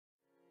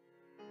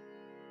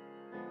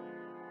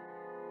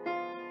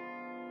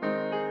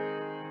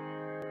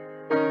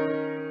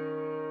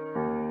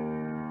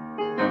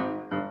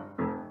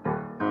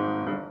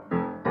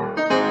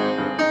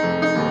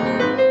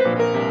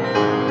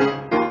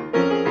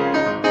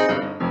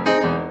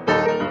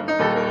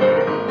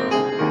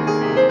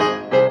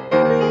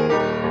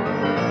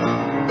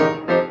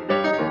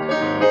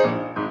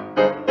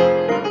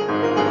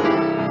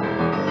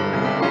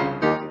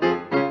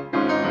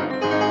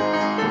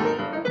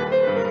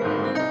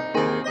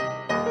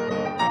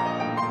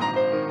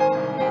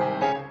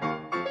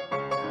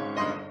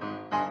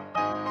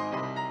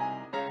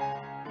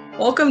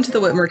Welcome to the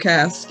Whitmer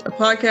Cast, a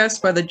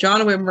podcast by the John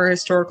Whitmer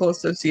Historical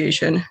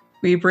Association.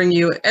 We bring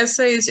you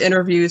essays,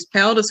 interviews,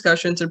 panel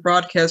discussions, and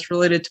broadcasts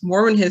related to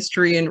Mormon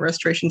history and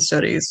restoration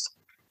studies.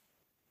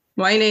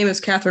 My name is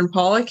Catherine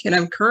Pollock, and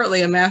I'm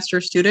currently a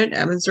master's student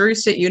at Missouri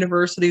State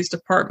University's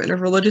Department of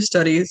Religious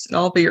Studies, and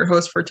I'll be your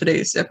host for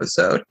today's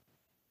episode.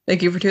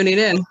 Thank you for tuning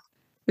in.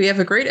 We have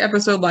a great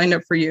episode lined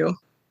up for you.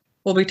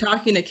 We'll be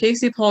talking to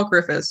Casey Paul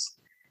Griffiths.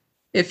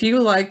 If you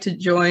would like to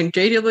join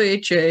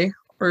JWHA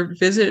or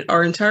visit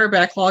our entire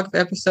backlog of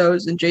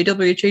episodes in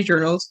JWHA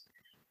journals,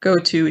 go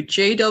to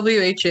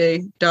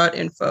jwha.info.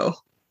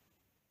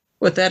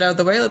 With that out of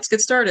the way, let's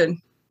get started.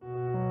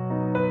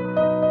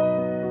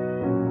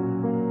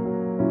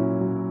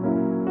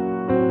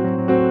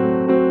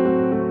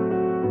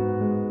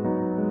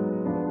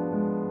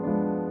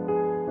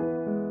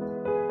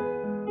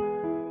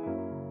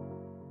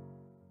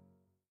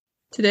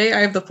 Today,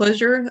 I have the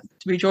pleasure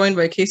to be joined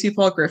by Casey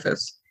Paul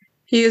Griffiths.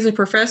 He is a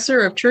professor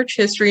of church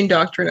history and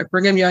doctrine at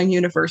Brigham Young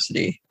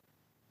University.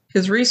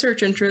 His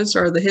research interests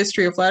are the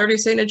history of Latter-day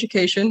Saint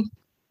education,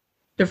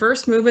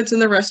 diverse movements in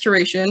the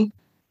Restoration,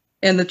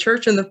 and the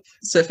Church in the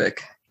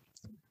Pacific.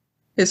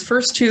 His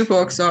first two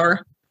books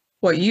are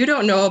What You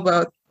Don't Know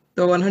About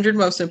the 100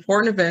 Most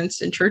Important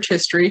Events in Church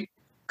History,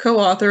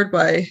 co-authored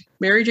by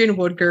Mary Jane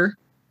Woodger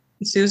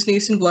and Susan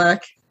Easton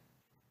Black,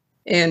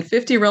 and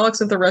 50 Relics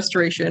of the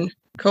Restoration,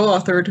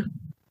 co-authored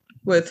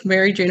with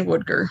Mary Jane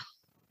Woodger.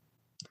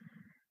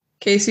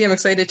 Casey, I'm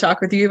excited to talk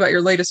with you about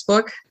your latest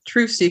book,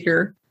 Truth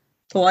Seeker,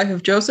 The Life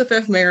of Joseph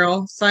F.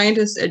 Merrill,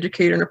 Scientist,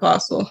 Educator, and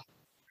Apostle.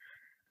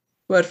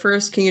 But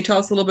first, can you tell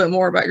us a little bit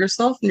more about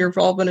yourself and your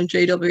involvement in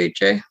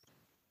JWHA?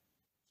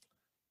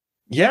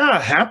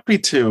 Yeah, happy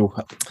to.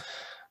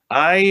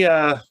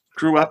 I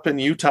grew up in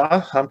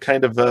Utah. I'm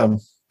kind of a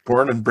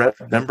born and bred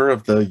member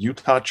of the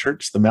Utah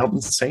Church, the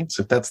Mountain Saints,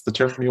 if that's the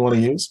term you want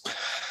to use.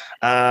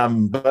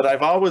 But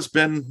I've always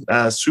been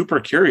super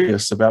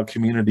curious about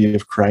Community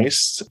of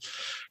Christ.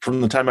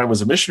 From the time I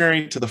was a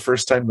missionary to the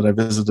first time that I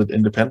visited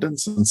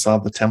Independence and saw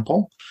the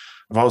temple,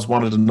 I've always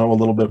wanted to know a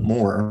little bit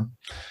more,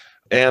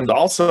 and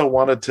also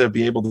wanted to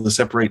be able to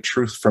separate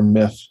truth from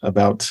myth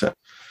about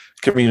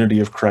Community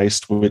of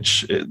Christ,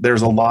 which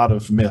there's a lot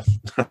of myth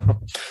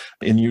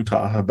in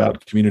Utah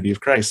about Community of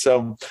Christ.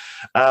 So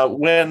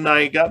when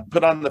I got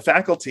put on the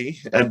faculty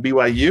at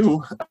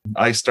BYU,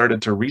 I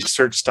started to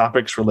research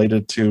topics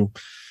related to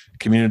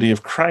Community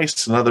of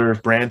Christ and other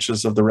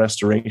branches of the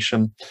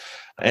Restoration,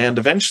 and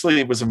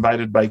eventually was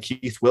invited by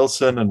Keith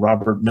Wilson and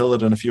Robert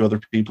Millett and a few other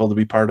people to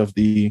be part of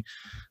the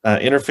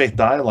Interfaith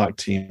Dialogue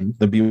team.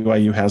 The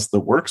BYU has that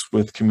works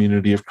with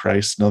Community of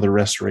Christ and other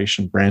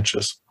restoration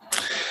branches.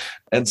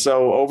 And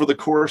so over the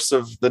course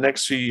of the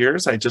next few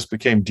years, I just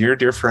became dear,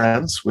 dear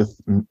friends with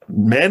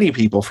many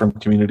people from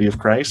Community of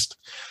Christ.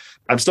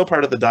 I'm still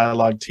part of the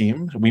dialogue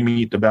team. We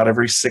meet about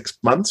every 6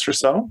 months or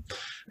so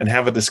and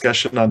have a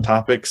discussion on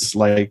topics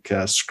like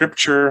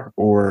scripture,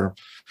 or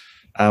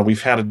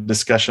we've had a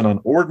discussion on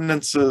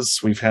ordinances.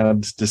 We've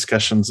had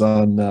discussions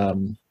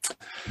on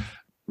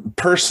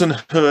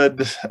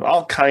personhood,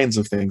 all kinds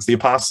of things, the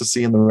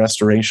apostasy and the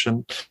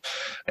restoration.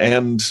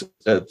 And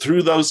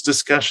through those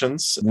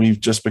discussions, we've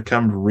just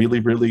become really,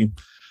 really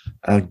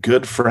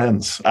good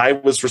friends. I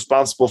was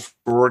responsible for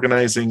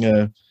organizing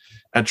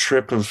a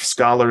trip of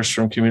scholars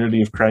from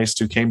Community of Christ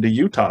who came to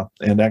Utah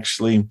and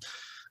actually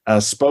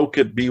spoke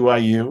at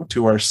BYU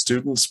to our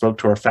students, spoke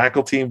to our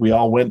faculty. We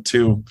all went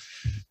to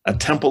a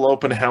temple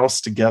open house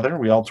together.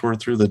 We all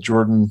toured through the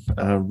Jordan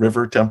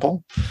River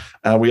Temple.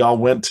 We all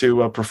went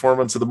to a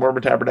performance of the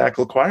Mormon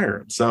Tabernacle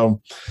Choir.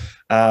 So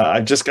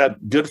I've just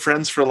got good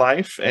friends for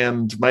life.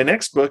 And my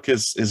next book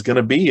is going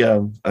to be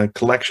a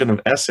collection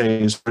of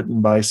essays written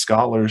by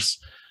scholars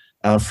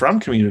from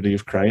Community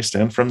of Christ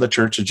and from the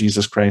Church of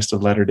Jesus Christ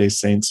of Latter-day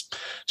Saints,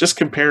 just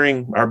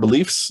comparing our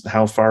beliefs,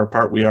 how far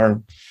apart we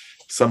are.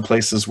 Some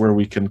places where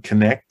we can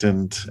connect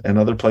and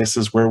other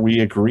places where we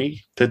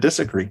agree to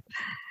disagree.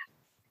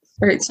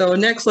 All right, so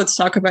next let's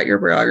talk about your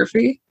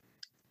biography.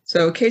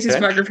 So Casey's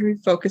biography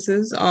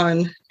focuses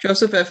on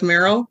Joseph F.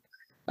 Merrill,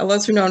 a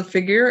lesser-known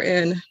figure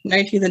in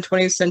 19th and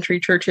 20th century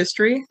church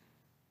history.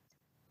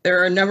 There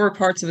are a number of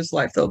parts of his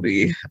life that will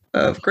be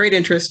of great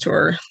interest to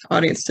our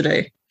audience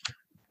today.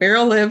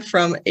 Merrill lived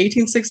from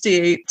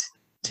 1868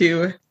 to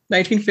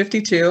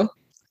 1952.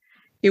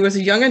 He was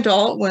a young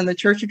adult when the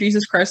Church of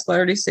Jesus Christ of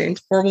Latter-day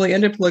Saints formally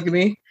ended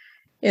polygamy,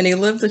 and he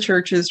lived the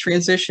church's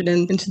transition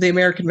into the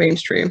American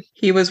mainstream.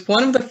 He was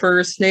one of the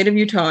first Native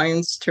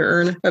Utahns to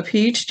earn a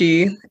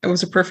PhD and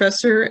was a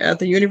professor at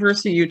the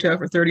University of Utah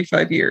for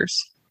 35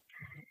 years.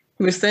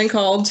 He was then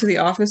called to the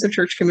Office of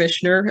Church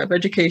Commissioner of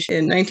Education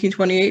in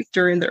 1928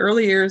 during the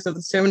early years of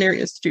the Seminary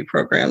Institute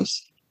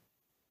programs.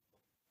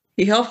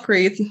 He helped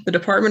create the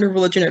Department of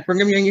Religion at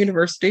Brigham Young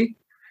University,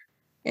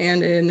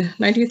 and in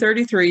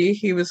 1933,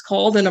 he was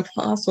called an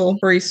apostle,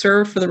 where he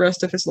served for the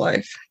rest of his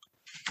life.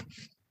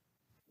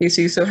 You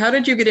see, so how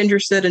did you get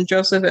interested in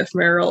Joseph F.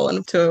 Merrill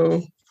and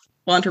to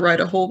want to write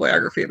a whole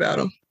biography about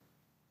him?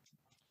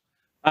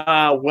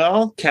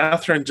 Well,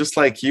 Catherine, just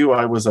like you,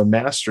 I was a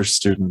master's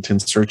student in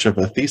search of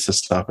a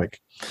thesis topic.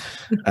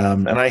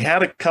 And I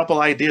had a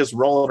couple ideas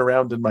rolling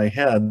around in my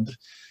head,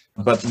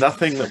 but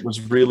nothing that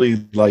was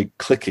really like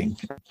clicking.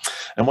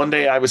 And one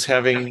day I was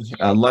having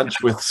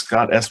lunch with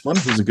Scott Esplin,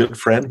 who's a good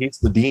friend. He's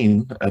the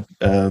dean at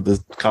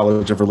the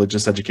College of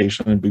Religious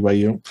Education in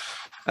BYU.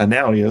 And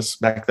now he is.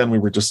 Back then we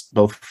were just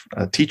both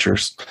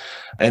teachers.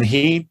 And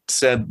he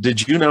said,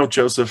 "Did you know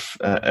Joseph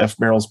F.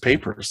 Merrill's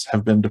papers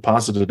have been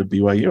deposited at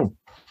BYU?"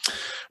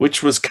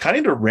 Which was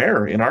kind of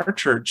rare in our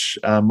church.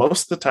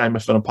 Most of the time,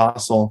 if an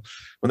apostle,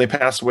 when they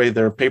passed away,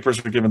 their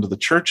papers were given to the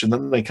church, and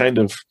then they kind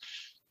of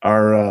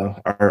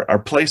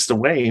are placed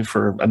away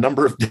for a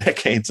number of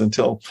decades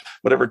until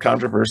whatever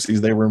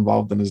controversies they were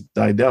involved in has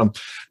died down.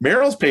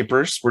 Merrill's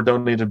papers were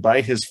donated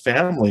by his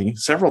family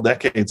several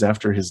decades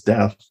after his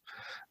death,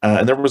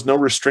 and there was no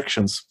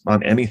restrictions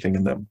on anything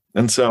in them.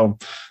 And so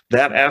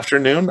that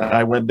afternoon,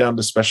 I went down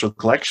to Special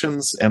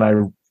Collections, and I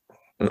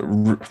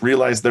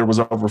realized there was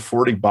over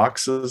 40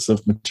 boxes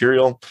of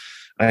material.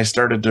 I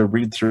started to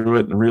read through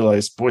it and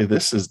realized, boy,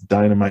 this is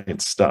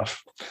dynamite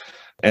stuff.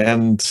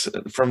 And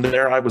from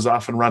there, I was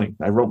off and running.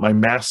 I wrote my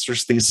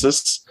master's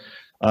thesis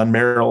on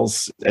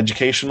Merrill's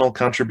educational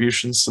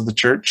contributions to the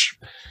church.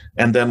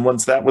 And then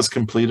once that was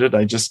completed,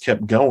 I just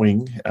kept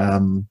going.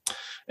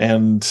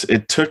 And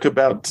it took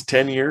about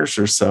 10 years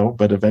or so,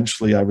 but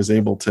eventually I was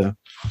able to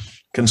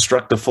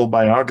construct a full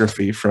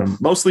biography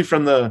mostly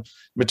from the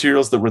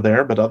materials that were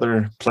there, but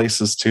other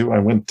places too. I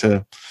went to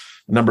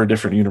a number of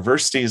different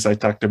universities. I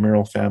talked to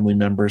Merrill family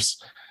members,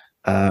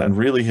 and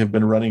really have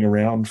been running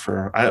around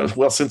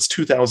since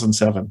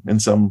 2007 in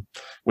some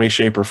way,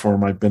 shape, or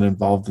form. I've been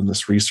involved in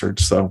this research.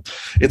 So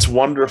it's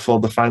wonderful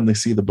to finally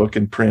see the book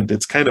in print.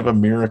 It's kind of a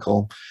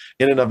miracle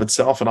in and of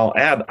itself. And I'll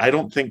add, I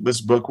don't think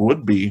this book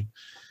would be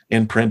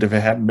in print if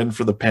it hadn't been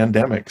for the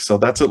pandemic. So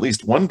that's at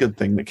least one good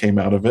thing that came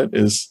out of it.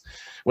 Is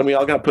when we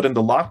all got put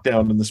into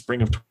lockdown in the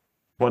spring of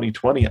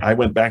 2020, I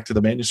went back to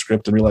the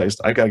manuscript and realized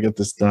I got to get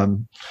this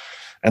done.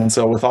 And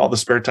so with all the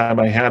spare time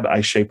I had,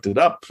 I shaped it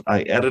up,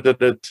 I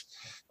edited it,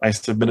 I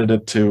submitted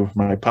it to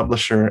my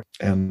publisher,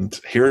 and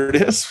here it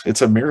is.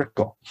 It's a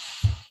miracle.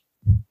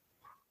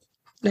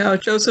 Now,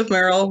 Joseph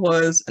Merrill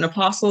was an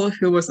apostle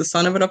who was the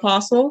son of an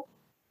apostle.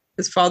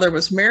 His father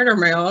was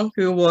Merrill,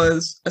 who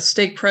was a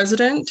stake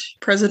president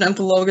of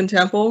the Logan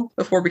Temple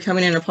before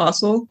becoming an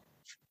apostle.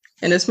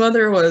 And his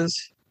mother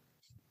was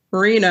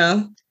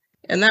Marina,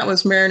 and that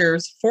was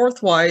Mariner's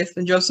fourth wife,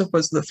 and Joseph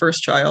was the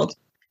first child.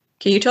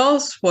 Can you tell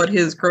us what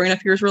his growing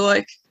up years were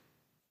like?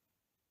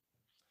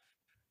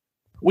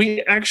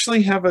 We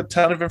actually have a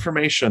ton of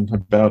information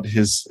about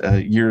his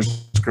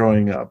years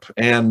growing up.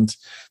 And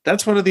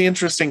that's one of the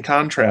interesting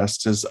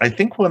contrasts. Is I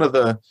think one of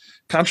the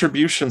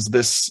contributions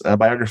this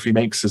biography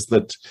makes is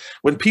that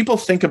when people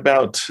think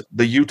about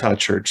the Utah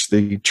Church,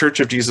 the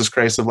Church of Jesus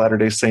Christ of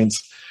Latter-day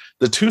Saints,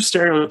 the two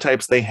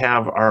stereotypes they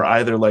have are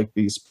either like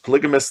these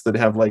polygamists that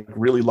have like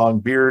really long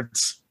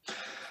beards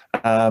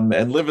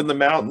and live in the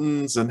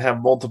mountains and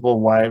have multiple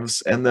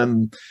wives. And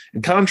then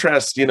in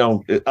contrast,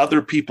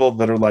 other people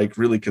that are like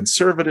really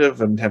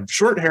conservative and have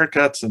short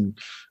haircuts and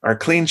are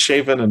clean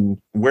shaven and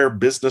wear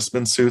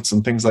businessman suits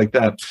and things like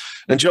that.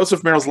 And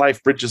Joseph Merrill's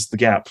life bridges the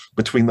gap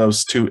between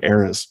those two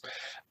eras.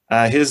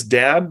 His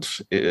dad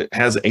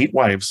has 8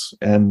 wives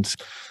and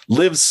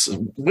lives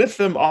with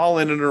them all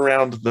in and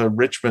around the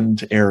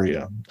Richmond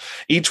area.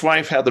 Each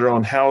wife had their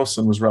own house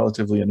and was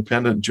relatively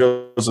independent.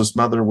 Joseph's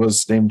mother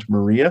was named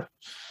Maria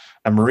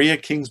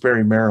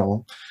Kingsbury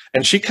Merrill,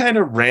 and she kind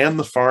of ran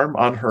the farm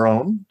on her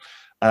own.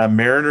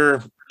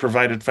 Mariner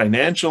provided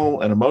financial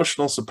and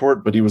emotional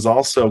support, but he was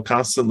also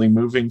constantly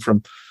moving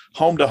from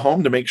home to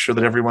home to make sure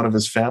that every one of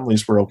his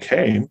families were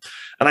okay.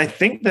 And I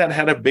think that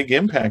had a big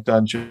impact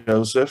on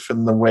Joseph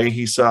and the way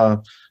he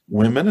saw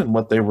women and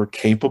what they were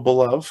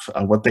capable of,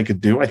 what they could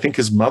do. I think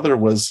his mother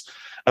was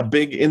a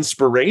big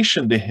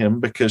inspiration to him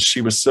because she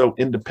was so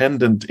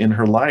independent in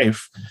her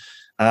life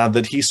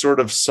that he sort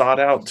of sought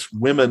out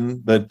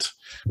women that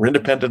were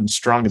independent and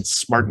strong and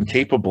smart and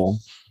capable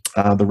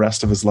the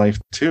rest of his life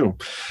too.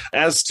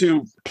 As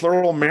to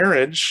plural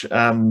marriage,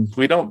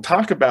 we don't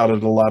talk about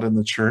it a lot in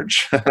the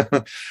church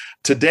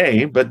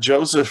today, but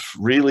Joseph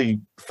really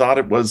thought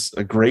it was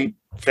a great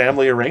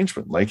family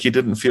arrangement. Like he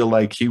didn't feel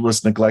like he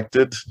was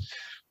neglected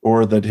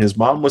or that his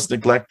mom was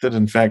neglected.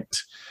 In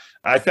fact,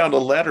 I found a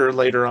letter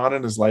later on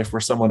in his life where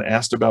someone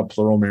asked about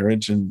plural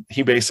marriage, and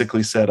he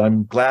basically said,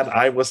 "I'm glad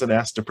I wasn't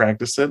asked to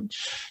practice it,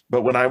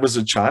 but when I was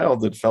a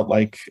child, it felt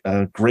like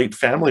a great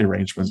family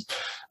arrangement."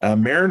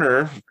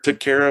 Mariner took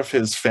care of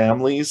his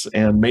families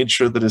and made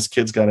sure that his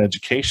kids got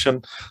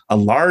education. A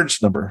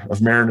large number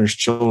of Mariner's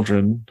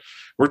children,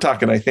 we're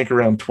talking, I think,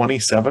 around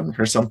 27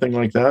 or something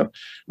like that,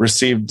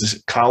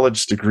 received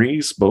college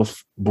degrees,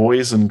 both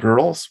boys and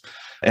girls.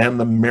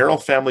 And the Merrill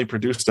family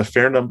produced a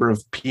fair number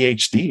of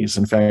PhDs.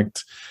 In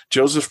fact,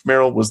 Joseph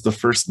Merrill was the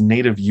first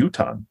native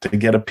Utahn to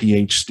get a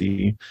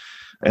PhD.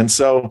 And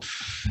so,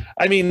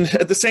 I mean,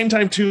 at the same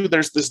time, too,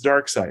 there's this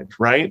dark side,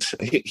 right?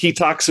 He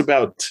talks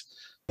about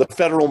the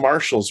federal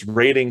marshals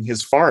raiding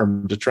his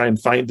farm to try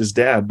and find his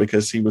dad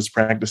because he was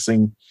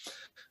practicing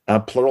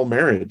plural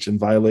marriage in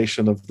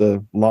violation of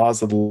the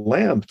laws of the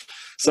land.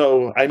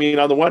 So, I mean,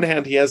 on the one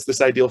hand, he has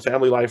this ideal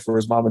family life where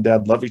his mom and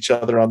dad love each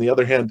other. On the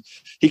other hand,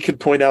 he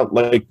could point out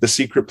like the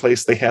secret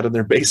place they had in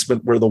their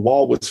basement where the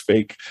wall was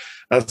fake,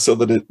 so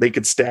that they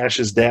could stash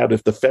his dad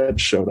if the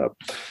feds showed up.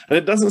 And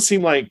it doesn't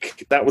seem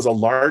like that was a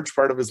large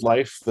part of his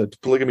life,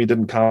 that polygamy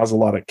didn't cause a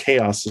lot of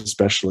chaos,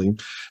 especially.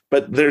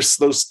 But there's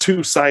those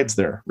two sides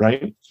there,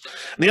 right? And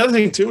the other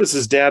thing, too, is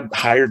his dad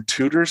hired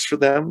tutors for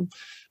them.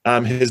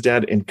 His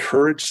dad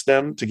encouraged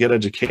them to get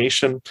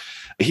education.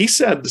 He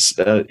said,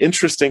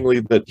 interestingly,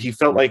 that he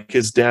felt like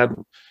his dad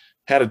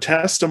had a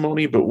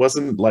testimony, but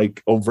wasn't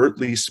like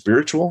overtly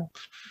spiritual,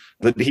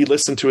 that he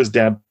listened to his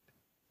dad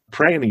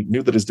pray, and he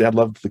knew that his dad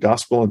loved the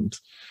gospel and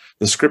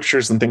the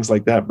scriptures and things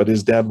like that, but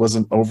his dad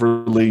wasn't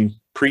overly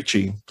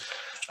preachy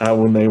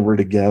when they were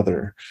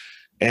together.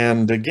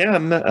 And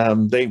again,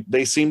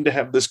 they seem to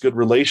have this good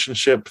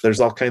relationship. There's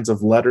all kinds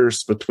of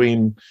letters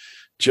between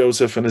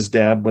Joseph and his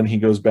dad when he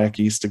goes back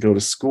east to go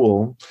to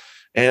school.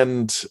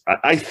 And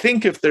I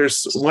think if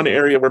there's one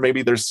area where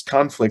maybe there's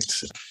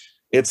conflict,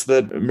 it's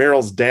that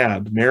Merrill's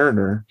dad,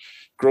 Mariner,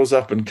 grows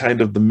up in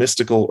kind of the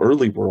mystical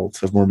early world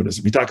of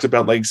Mormonism. He talks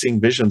about like seeing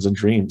visions and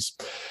dreams.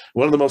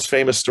 One of the most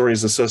famous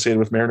stories associated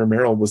with Mariner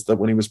Merrill was that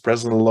when he was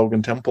president of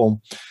Logan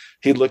Temple,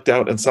 he looked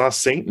out and saw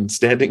Satan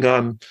standing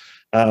on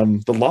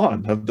the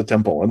lawn of the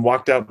temple, and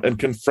walked out and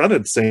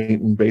confronted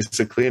Satan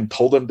basically and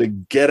told him to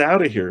get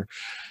out of here.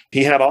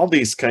 He had all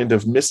these kind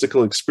of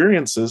mystical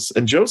experiences.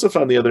 And Joseph,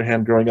 on the other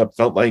hand, growing up,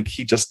 felt like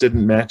he just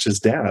didn't match his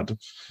dad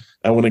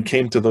when it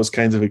came to those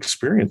kinds of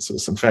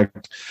experiences. In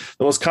fact,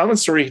 the most common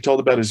story he told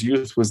about his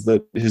youth was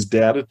that his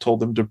dad had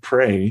told him to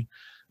pray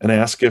and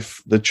ask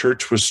if the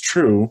church was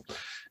true.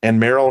 And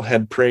Merrill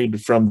had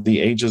prayed from the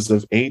ages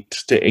of 8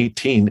 to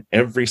 18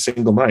 every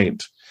single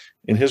night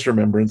in his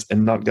remembrance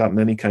and not gotten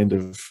any kind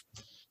of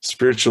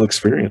spiritual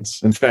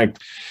experience. In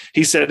fact,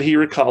 he said he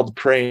recalled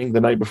praying the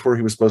night before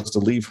he was supposed to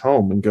leave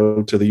home and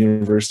go to the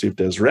University of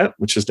Deseret,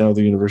 which is now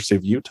the University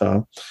of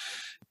Utah,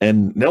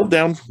 and knelt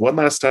down one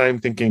last time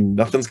thinking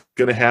nothing's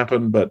going to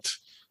happen, but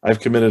I've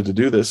committed to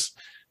do this,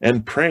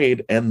 and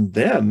prayed. And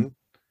then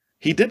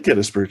he did get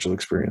a spiritual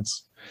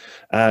experience.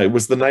 It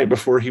was the night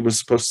before he was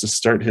supposed to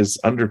start his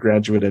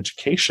undergraduate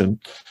education.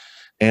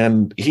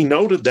 And he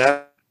noted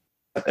that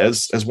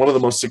as one of the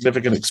most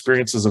significant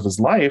experiences of his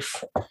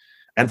life,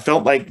 and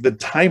felt like the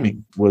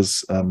timing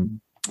was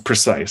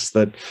precise,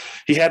 that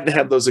he hadn't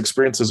had those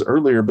experiences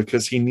earlier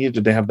because he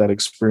needed to have that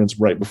experience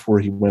right before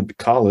he went to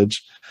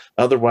college.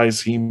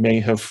 Otherwise, he may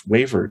have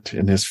wavered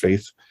in his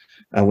faith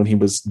when he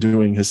was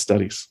doing his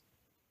studies.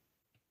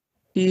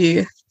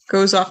 He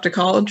goes off to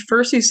college.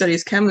 First, he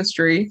studies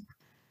chemistry,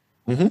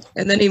 and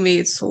then he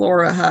meets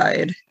Laura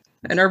Hyde,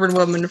 an urban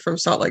woman from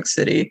Salt Lake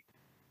City.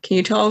 Can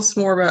you tell us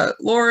more about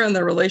Laura and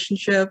their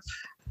relationship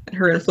and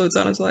her influence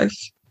on his life?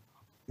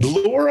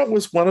 Laura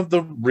was one of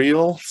the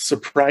real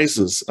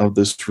surprises of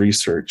this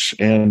research,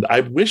 and I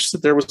wish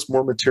that there was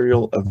more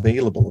material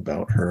available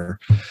about her.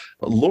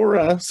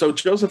 Laura, so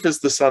Joseph is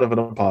the son of an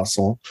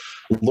apostle.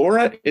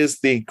 Laura is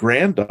the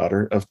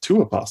granddaughter of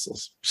 2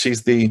 apostles.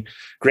 She's the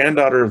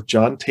granddaughter of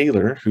John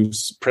Taylor,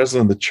 who's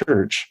president of the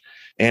church,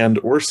 and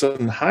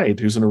Orson Hyde,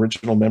 who's an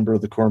original member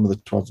of the Quorum of the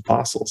 12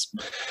 Apostles.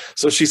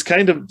 So she's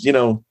kind of,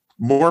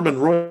 Mormon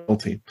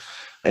royalty.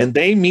 And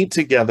they meet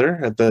together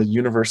at the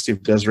University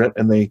of Deseret,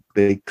 and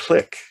they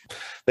click.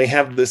 They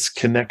have this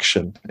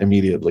connection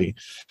immediately.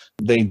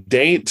 They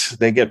date.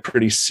 They get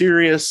pretty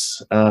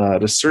serious.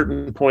 At a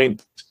certain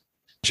point,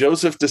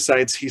 Joseph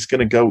decides he's going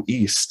to go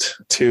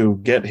east to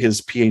get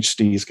his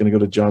PhD. He's going to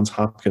go to Johns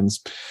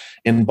Hopkins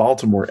in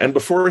Baltimore. And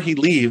before he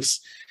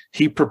leaves,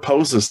 he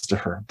proposes to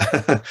her.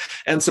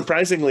 And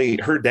surprisingly,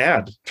 her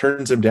dad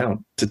turns him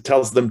down,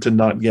 tells them to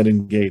not get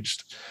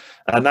engaged.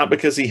 Not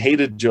because he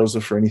hated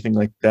Joseph or anything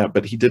like that,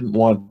 but he didn't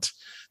want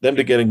them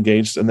to get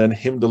engaged and then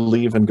him to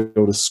leave and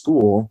go to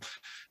school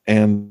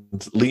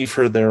and leave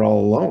her there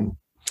all alone.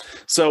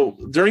 So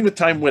during the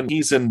time when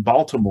he's in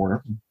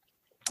Baltimore,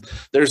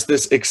 there's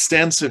this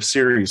extensive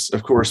series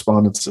of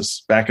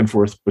correspondences back and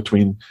forth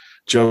between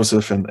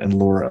Joseph and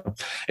Laura.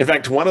 In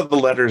fact, one of the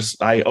letters,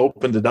 I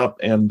opened it up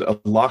and a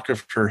lock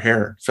of her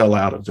hair fell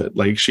out of it.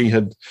 Like she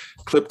had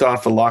clipped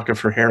off a lock of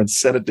her hair and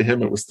sent it to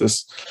him. It was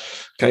this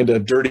kind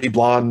of dirty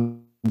blonde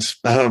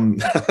thing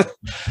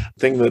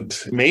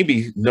that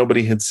maybe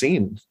nobody had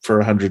seen for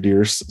 100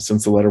 years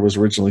since the letter was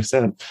originally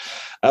sent.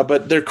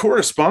 But their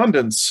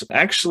correspondence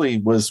actually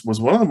was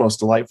one of the most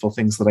delightful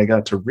things that I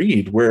got to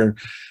read, where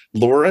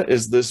Laura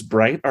is this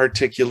bright,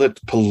 articulate,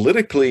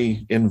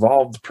 politically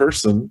involved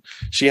person.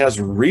 She has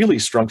really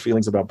strong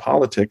feelings about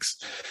politics.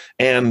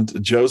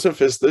 And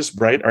Joseph is this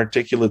bright,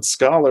 articulate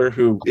scholar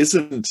who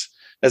isn't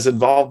as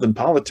involved in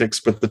politics,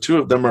 but the two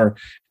of them are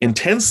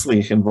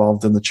intensely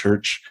involved in the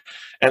church.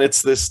 And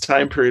it's this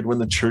time period when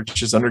the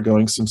church is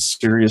undergoing some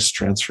serious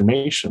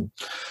transformation.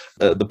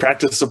 The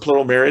practice of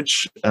plural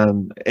marriage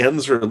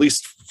ends, or at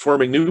least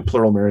forming new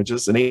plural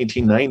marriages, in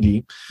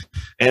 1890.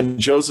 And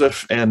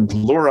Joseph and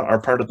Laura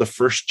are part of the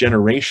first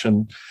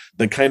generation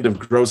that kind of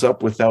grows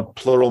up without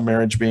plural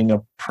marriage being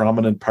a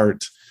prominent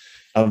part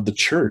of the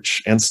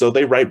church. And so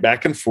they write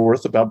back and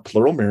forth about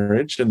plural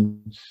marriage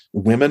and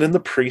women in the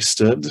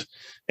priesthood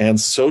and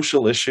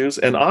social issues.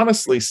 And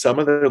honestly, some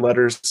of their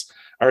letters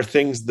are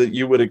things that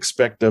you would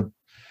expect a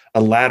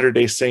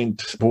Latter-day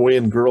Saint boy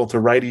and girl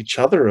to write each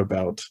other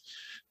about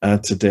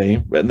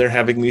today. And they're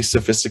having these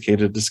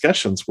sophisticated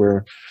discussions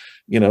where,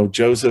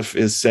 Joseph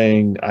is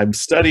saying, I'm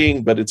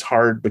studying, but it's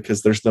hard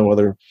because there's no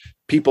other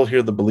people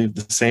here that believe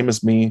the same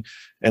as me.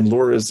 And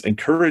Laura's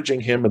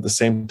encouraging him at the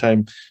same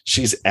time.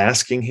 She's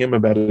asking him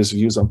about his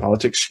views on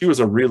politics. She was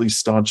a really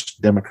staunch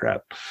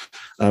Democrat,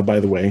 by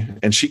the way.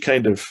 And she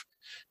kind of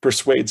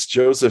persuades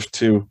Joseph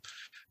to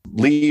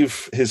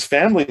leave his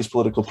family's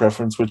political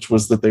preference, which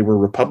was that they were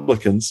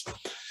Republicans,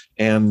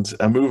 and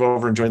move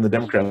over and join the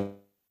Democrats,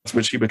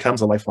 which he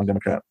becomes a lifelong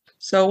Democrat.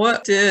 So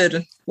what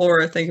did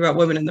Laura think about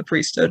women in the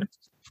priesthood?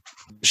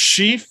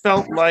 She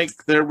felt like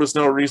there was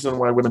no reason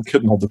why women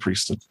couldn't hold the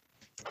priesthood.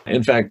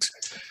 In fact,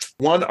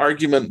 one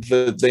argument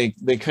that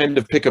they kind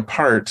of pick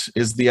apart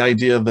is the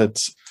idea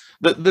that's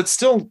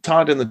still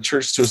taught in the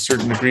church to a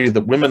certain degree,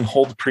 that women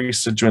hold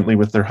priesthood jointly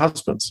with their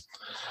husbands.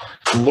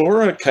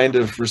 Laura kind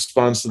of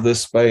responds to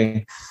this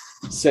by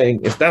saying,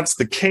 if that's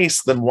the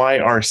case, then why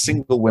are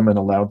single women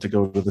allowed to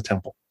go to the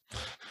temple?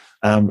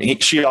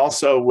 She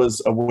also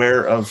was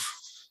aware of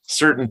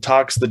certain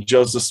talks that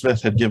Joseph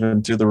Smith had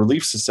given to the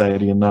Relief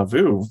Society in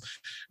Nauvoo,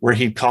 where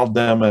he called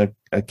them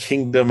a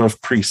kingdom of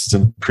priests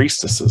and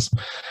priestesses.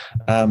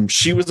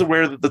 She was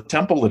aware that the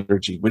temple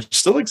liturgy, which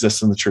still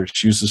exists in the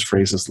church, uses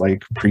phrases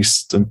like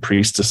priests and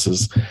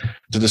priestesses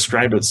to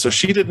describe it. So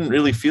she didn't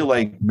really feel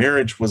like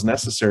marriage was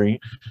necessary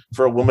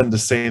for a woman to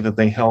say that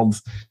they held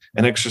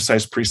and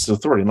exercised priesthood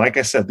authority. And like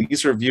I said,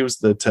 these are views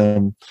that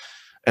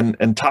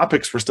and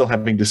topics we're still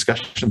having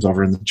discussions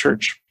over in the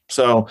church.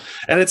 So,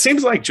 and it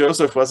seems like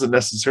Joseph wasn't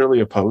necessarily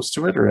opposed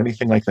to it or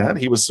anything like that.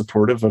 He was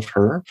supportive of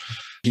her.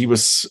 He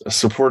was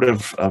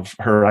supportive of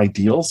her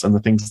ideals and the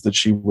things that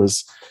she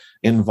was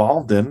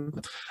involved in.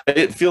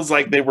 It feels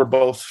like they were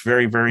both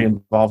very, very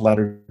involved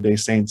Latter-day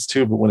Saints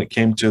too. But when it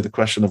came to the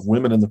question of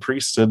women in the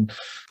priesthood,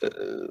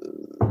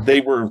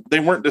 they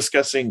weren't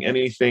discussing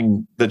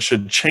anything that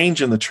should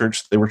change in the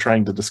church. They were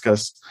trying to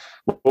discuss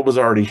what was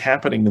already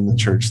happening in the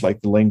church,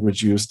 like the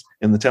language used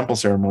in the temple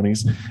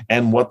ceremonies,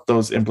 and what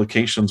those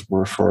implications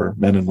were for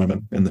men and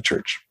women in the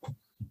church.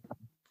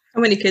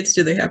 How many kids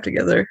do they have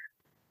together?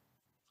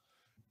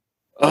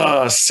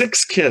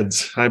 6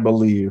 kids, I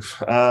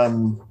believe.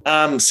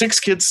 6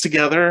 kids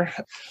together.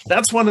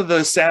 That's one of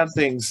the sad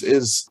things,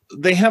 is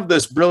they have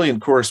this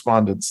brilliant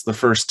correspondence the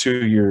first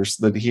 2 years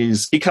that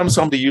he comes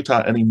home to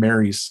Utah and he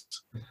marries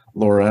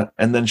Laura,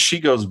 and then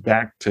she goes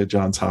back to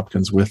Johns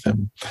Hopkins with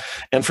him.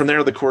 And from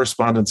there, the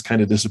correspondence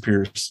kind of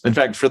disappears. In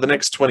fact, for the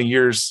next 20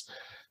 years,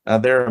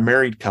 they're a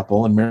married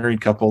couple, and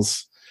married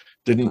couples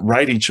didn't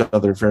write each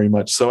other very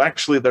much. So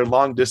actually, their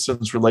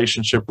long-distance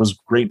relationship was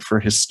great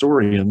for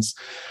historians,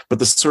 but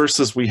the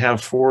sources we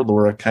have for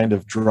Laura kind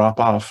of drop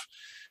off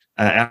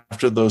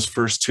after those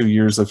first 2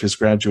 years of his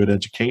graduate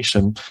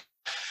education.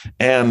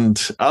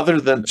 And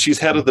other than she's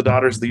head of the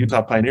Daughters of the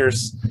Utah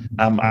Pioneers,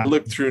 I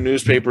looked through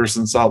newspapers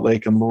in Salt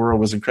Lake, and Laura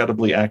was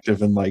incredibly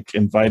active in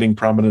inviting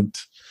prominent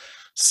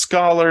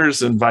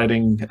scholars,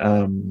 inviting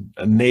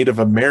Native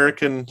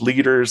American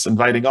leaders,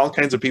 inviting all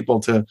kinds of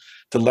people to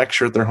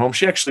lecture at their home.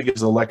 She actually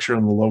gives a lecture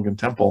in the Logan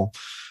Temple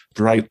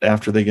right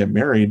after they get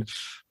married.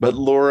 But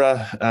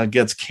Laura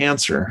gets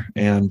cancer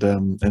and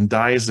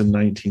dies in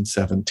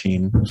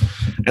 1917.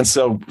 And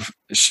so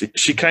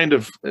she kind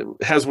of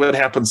has what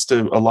happens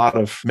to a lot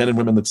of men and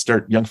women that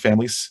start young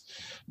families.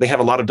 They have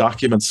a lot of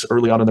documents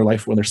early on in their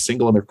life when they're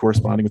single and they're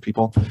corresponding with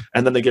people.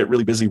 And then they get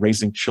really busy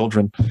raising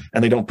children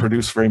and they don't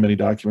produce very many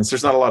documents.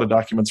 There's not a lot of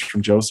documents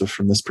from Joseph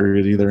from this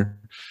period either.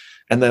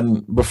 And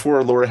then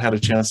before Laura had a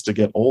chance to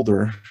get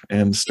older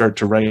and start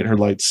to write her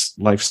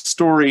life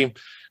story,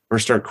 or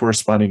start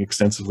corresponding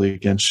extensively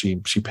again, she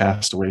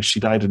passed away.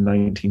 She died in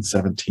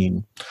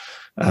 1917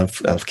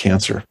 of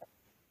cancer.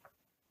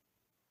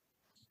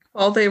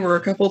 While they were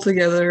a couple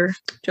together,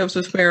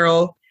 Joseph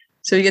Merrill,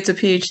 so he gets a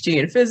PhD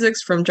in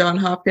physics from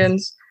Johns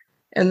Hopkins,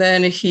 and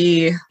then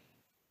he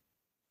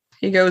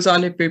goes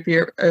on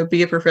to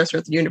be a professor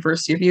at the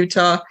University of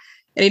Utah,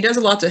 and he does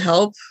a lot to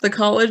help the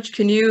college.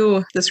 Can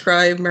you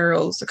describe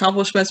Merrill's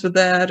accomplishments with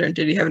that, or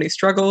did he have any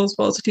struggles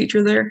while as a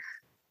teacher there?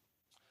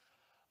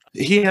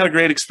 He had a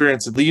great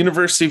experience. The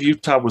University of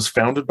Utah was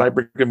founded by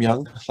Brigham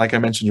Young. Like I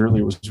mentioned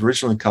earlier, it was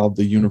originally called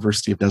the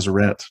University of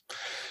Deseret.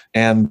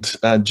 And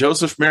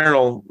Joseph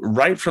Merrill,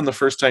 right from the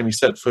first time he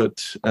set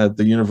foot at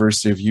the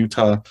University of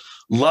Utah,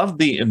 loved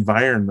the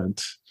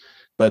environment,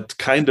 but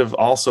kind of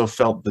also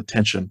felt the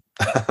tension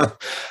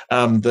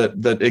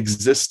that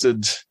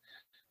existed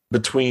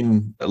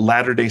between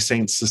Latter-day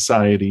Saints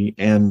Society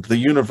and the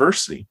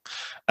university,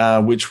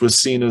 which was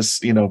seen as,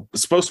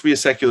 supposed to be a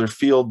secular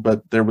field,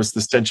 but there was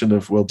this tension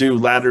of, well, do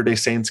Latter-day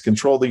Saints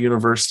control the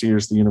university, or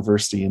is the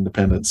university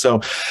independent?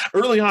 So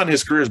early on,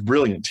 his career is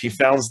brilliant. He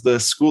founds the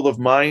School of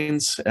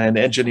Mines and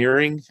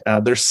Engineering.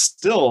 There's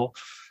still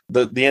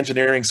the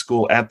engineering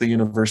school at the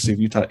University of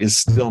Utah is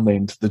still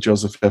named the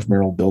Joseph F.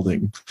 Merrill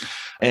Building.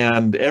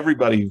 And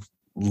everybody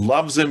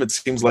loves him. It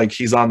seems like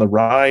he's on the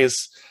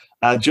rise.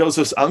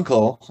 Joseph's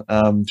uncle,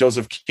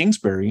 Joseph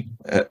Kingsbury,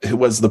 who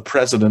was the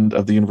president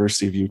of the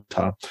University of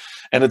Utah.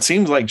 And it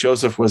seems like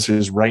Joseph was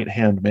his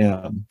right-hand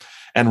man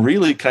and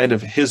really kind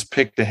of his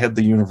pick to head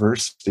the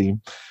university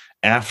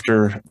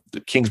after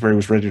Kingsbury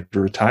was ready to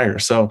retire.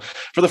 So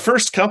for the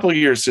first couple of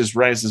years, his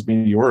rise is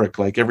meteoric.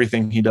 Like,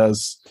 everything he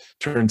does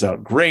turns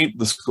out great.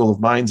 The School of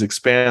Mines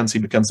expands. He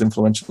becomes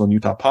influential in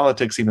Utah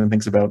politics, even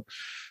thinks about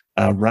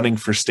running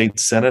for state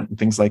senate and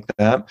things like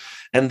that.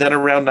 And then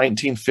around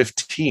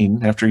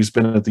 1915, after he's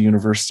been at the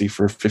university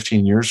for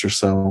 15 years or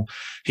so,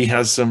 he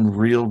has some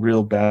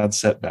real bad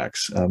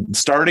setbacks,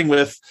 starting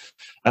with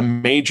a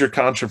major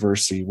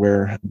controversy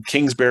where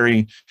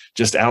Kingsbury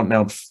just out and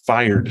out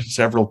fired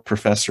several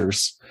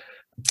professors.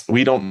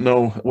 We don't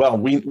know, well,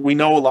 we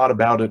know a lot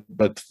about it,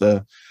 but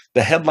the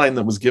headline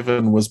that was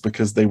given was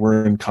because they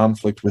were in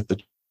conflict with the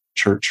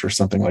church or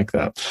something like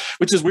that,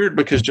 which is weird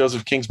because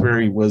Joseph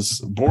Kingsbury was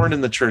born in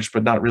the church,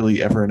 but not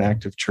really ever an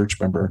active church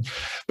member.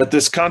 But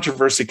this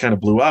controversy kind of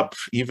blew up.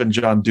 Even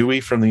John Dewey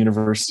from the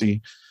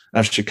University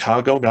of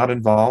Chicago got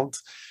involved,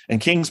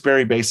 and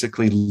Kingsbury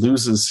basically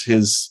loses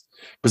his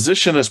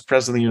position as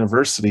president of the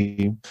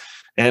university.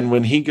 And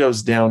when he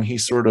goes down, he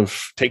sort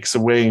of takes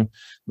away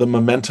the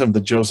momentum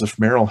that Joseph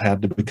Merrill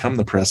had to become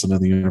the president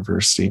of the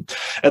university.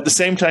 At the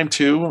same time,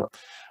 too,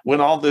 when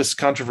all this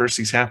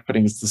controversy is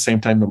happening, it's the same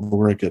time that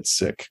Laura gets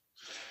sick.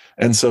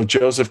 And so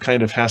Joseph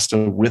kind of has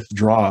to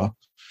withdraw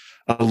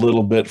a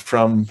little bit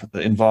from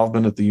the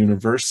involvement at the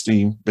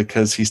university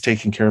because he's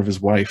taking care of his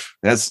wife.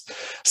 He has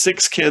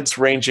 6 kids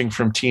ranging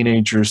from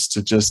teenagers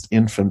to just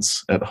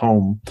infants at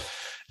home,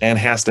 and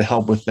has to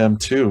help with them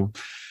too.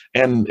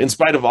 And in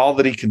spite of all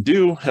that he can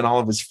do and all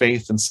of his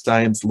faith and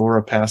science,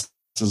 Laura passes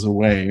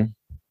away.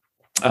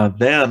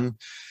 Then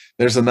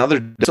there's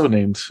another also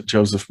named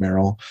Joseph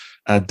Merrill,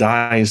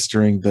 dies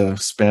during the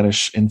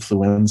Spanish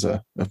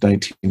influenza of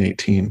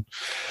 1918.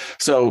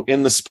 So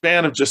in the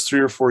span of just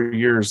 3 or 4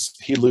 years,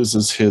 he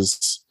loses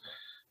his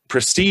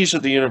prestige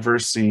at the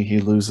university.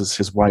 He loses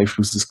his wife,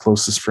 who's his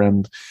closest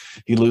friend.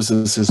 He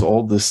loses his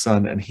oldest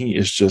son, and he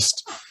is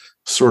just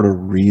sort of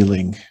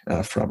reeling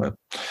from it.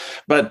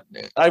 But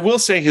I will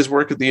say his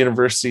work at the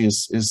university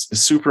is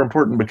super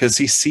important because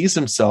he sees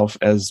himself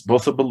as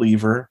both a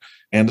believer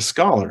and a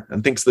scholar,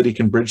 and thinks that he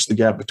can bridge the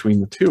gap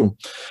between the two.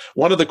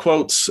 One of the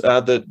quotes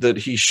that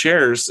he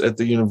shares at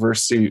the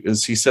university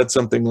is, he said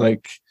something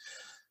like,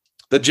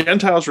 "The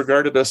Gentiles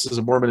regarded us as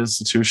a Mormon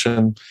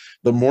institution.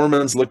 The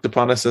Mormons looked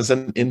upon us as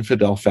an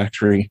infidel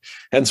factory.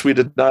 Hence, we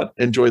did not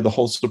enjoy the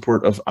whole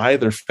support of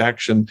either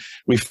faction.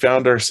 We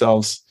found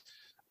ourselves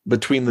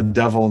between the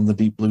devil and the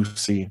deep blue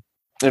sea."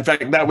 In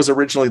fact, that was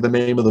originally the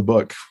name of the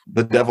book,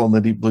 The Devil in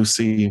the Deep Blue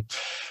Sea,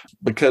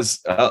 because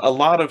a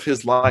lot of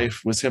his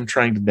life was him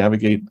trying to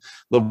navigate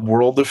the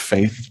world of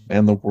faith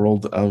and the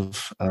world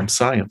of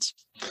science.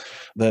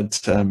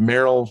 That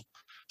Merrill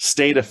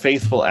stayed a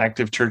faithful,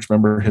 active church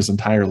member his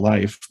entire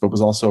life, but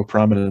was also a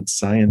prominent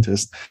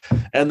scientist.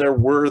 And there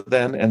were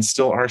then, and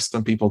still are,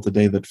 some people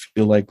today that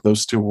feel like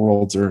those two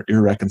worlds are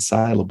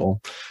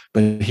irreconcilable.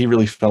 But he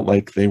really felt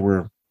like they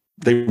were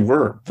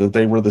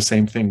the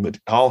same thing, that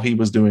all he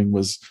was doing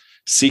was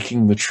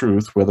seeking the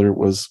truth, whether it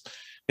was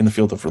in the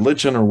field of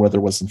religion or whether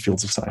it was in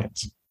fields of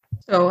science.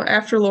 So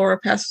after Laura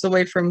passes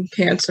away from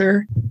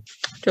cancer,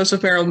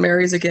 Joseph Merrill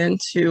marries again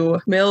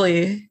to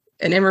Millie,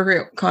 an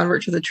immigrant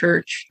convert to the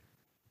church.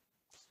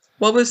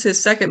 What was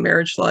his second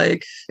marriage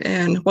like,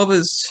 and what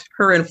was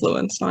her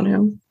influence on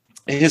him?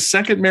 His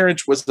second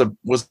marriage was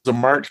a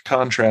marked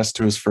contrast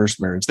to his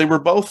first marriage. They were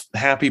both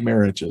happy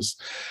marriages,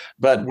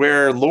 but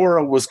where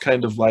Laura was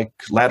kind of like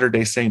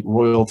Latter-day Saint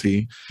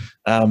royalty,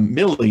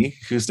 Millie,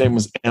 whose name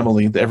was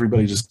Emily,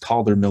 everybody just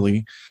called her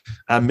Millie,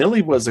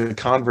 Millie was a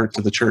convert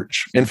to the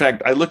church. In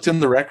fact, I looked in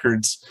the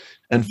records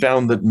and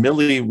found that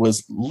Millie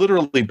was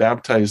literally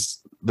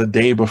baptized the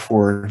day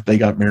before they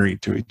got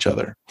married to each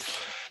other.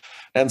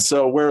 And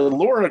so where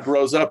Laura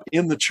grows up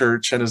in the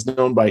church and is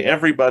known by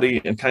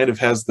everybody and kind of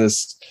has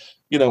this,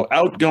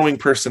 outgoing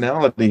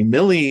personality,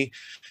 Millie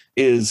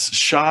is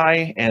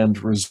shy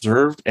and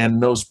reserved and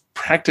knows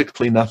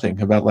practically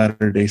nothing about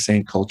Latter-day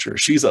Saint culture.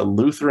 She's a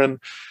Lutheran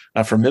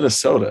from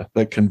Minnesota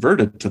that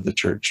converted to the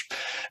church.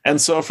 And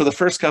so for the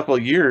first couple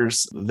of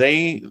years,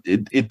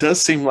 it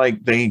does seem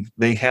like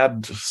they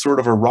had sort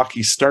of a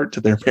rocky start to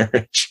their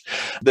marriage.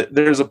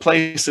 There's a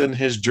place in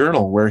his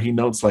journal where he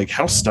notes like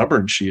how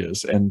stubborn she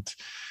is and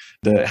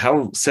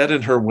how set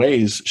in her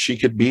ways she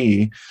could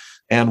be,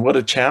 and what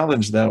a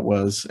challenge that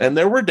was. And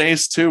there were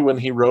days too when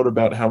he wrote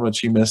about how much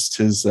he missed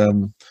his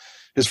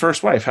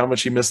first wife, how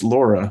much he missed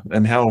Laura,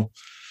 and how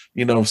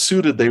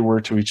suited they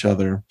were to each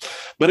other.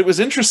 But it was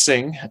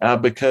interesting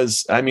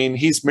because, I mean,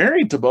 he's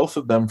married to both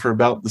of them for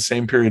about the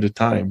same period of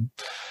time.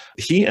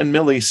 He and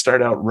Millie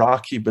start out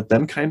rocky, but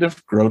then kind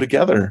of grow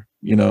together,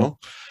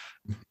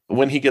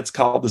 when he gets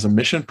called as a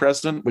mission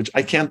president, which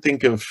I can't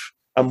think of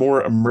a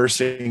more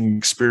immersing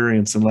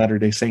experience in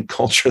Latter-day Saint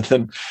culture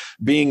than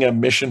being a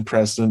mission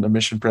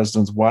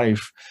president's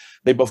wife.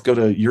 They both go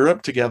to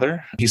Europe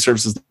together. He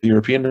serves as the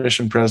European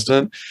mission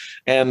president,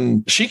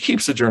 and she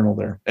keeps a journal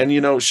there. And,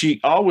 she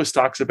always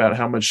talks about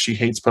how much she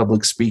hates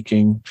public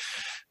speaking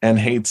and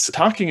hates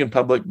talking in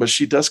public, but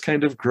she does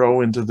kind of grow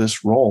into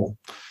this role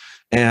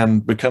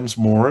and becomes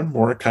more and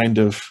more kind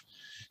of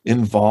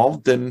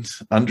involved in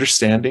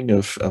understanding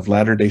of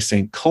Latter-day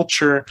Saint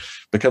culture,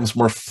 becomes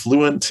more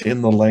fluent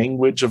in the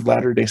language of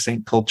Latter-day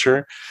Saint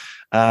culture.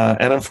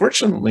 And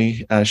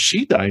unfortunately,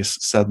 she dies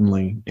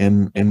suddenly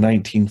in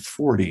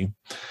 1940.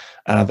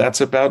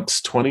 That's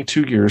about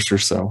 22 years or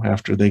so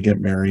after they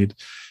get married.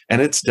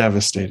 And it's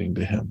devastating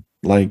to him.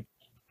 Like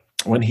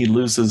when he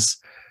loses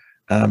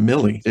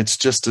Millie, it's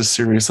just as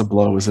serious a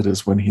blow as it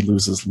is when he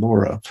loses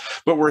Laura.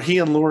 But where he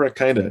and Laura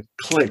kind of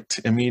clicked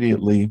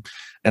immediately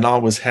and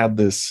always had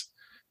this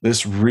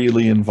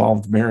really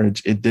involved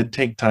marriage, it did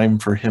take time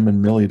for him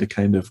and Millie to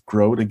kind of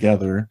grow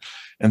together,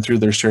 and through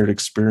their shared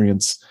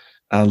experience,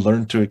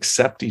 learn to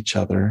accept each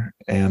other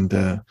and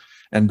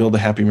build a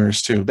happy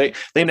marriage too.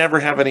 They never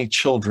have any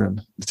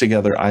children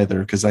together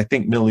either, because I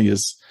think Millie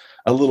is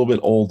a little bit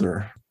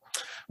older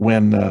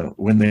when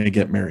they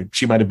get married.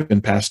 She might have been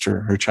past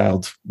her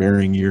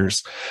childbearing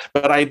years.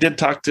 But I did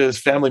talk to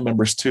family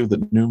members too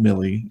that knew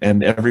Millie,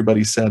 and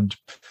everybody said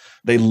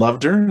they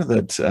loved her,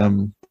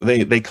 that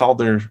they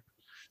called her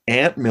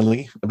Aunt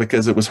Millie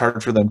because it was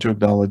hard for them to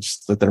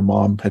acknowledge that their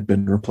mom had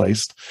been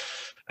replaced.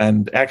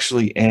 And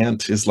actually,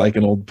 aunt is like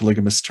an old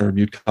polygamous term.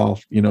 You'd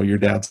call, your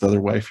dad's other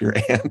wife your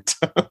aunt.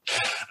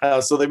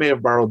 So they may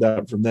have borrowed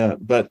that from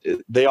that. But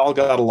they all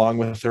got along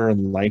with her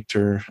and liked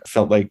her.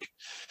 Felt like,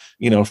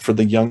 for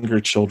the younger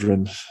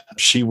children,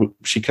 she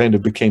kind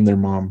of became their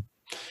mom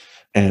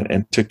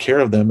and took care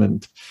of them.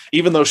 And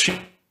even though she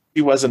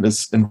wasn't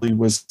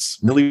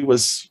Millie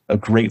was a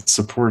great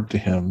support to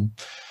him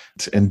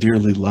and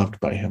dearly loved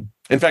by him.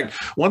 In fact,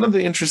 one of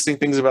the interesting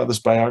things about this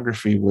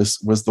biography was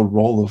the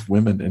role of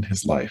women in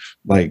his life.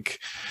 Like,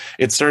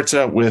 it starts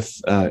out with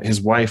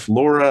his wife,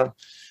 Laura,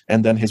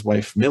 and then his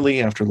wife,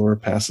 Millie, after Laura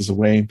passes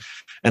away.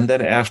 And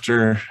then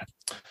after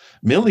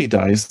Millie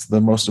dies,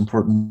 the most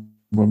important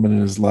woman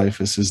in his life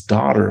is his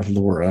daughter,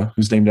 Laura,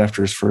 who's named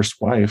after his first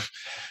wife,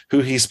 who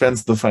he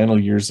spends the final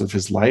years of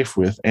his life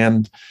with,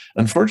 and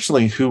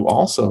unfortunately, who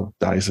also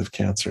dies of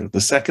cancer.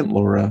 The second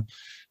Laura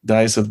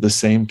dies of the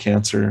same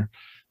cancer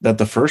that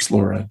the first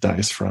Laura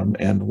dies from.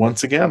 And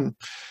once again,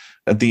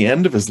 at the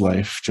end of his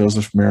life,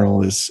 Joseph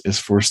Merrill is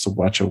forced to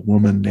watch a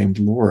woman named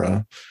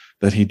Laura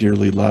that he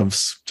dearly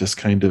loves just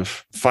kind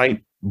of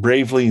fight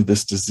bravely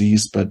this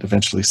disease, but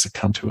eventually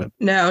succumb to it.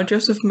 Now,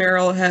 Joseph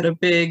Merrill had a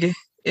big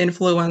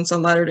influence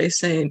on Latter-day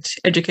Saint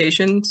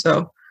education.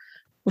 So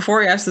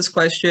before I ask this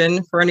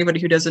question, for anybody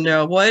who doesn't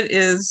know, what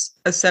is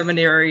a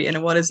seminary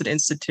and what is an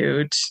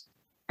institute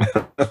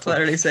of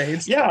Latter-day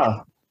Saints? Yeah.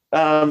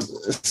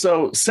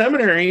 So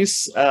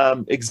seminaries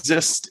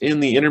exist in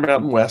the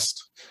Intermountain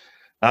West,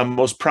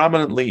 most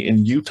prominently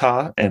in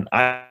Utah and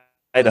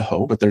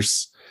Idaho, but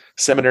there's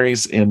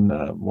seminaries in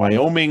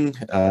Wyoming,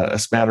 a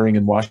smattering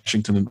in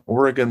Washington and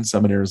Oregon,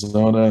 some in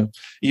Arizona,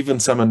 even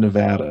some in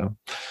Nevada.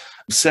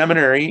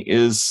 Seminary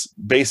is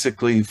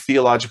basically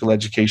theological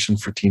education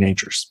for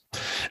teenagers.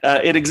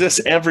 It exists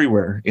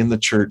everywhere in the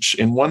church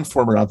in one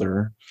form or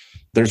other.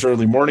 There's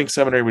early morning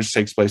seminary, which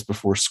takes place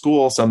before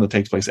school, some that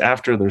takes place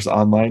after. There's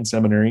online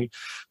seminary.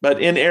 But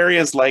in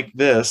areas like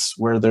this,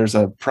 where there's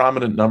a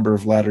prominent number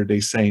of Latter-day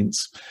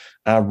Saints,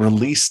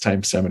 release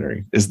time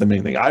seminary is the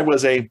main thing. I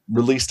was a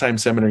release time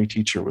seminary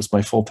teacher. It was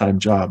my full-time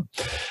job.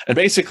 And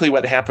basically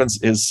what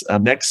happens is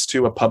next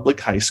to a public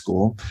high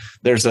school,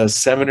 there's a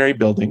seminary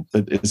building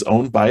that is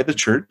owned by the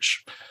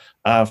church.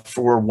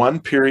 For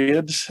one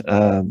period,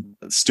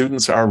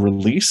 students are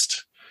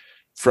released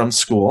from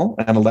school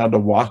and allowed to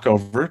walk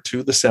over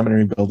to the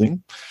seminary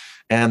building.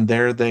 And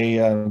there they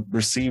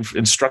receive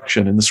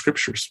instruction in the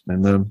scriptures,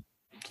 in the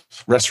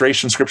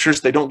Restoration scriptures.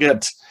 They don't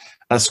get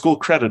school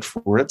credit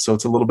for it, so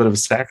it's a little bit of a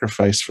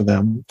sacrifice for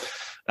them.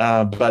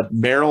 But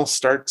Merrill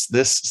starts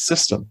this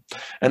system.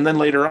 And then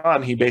later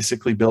on, he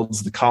basically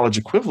builds the college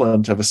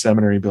equivalent of a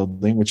seminary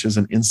building, which is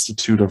an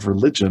institute of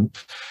religion,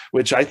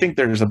 which I think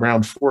there's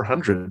around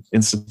 400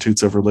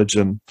 institutes of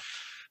religion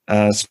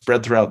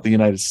spread throughout the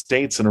United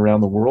States and around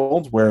the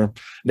world, where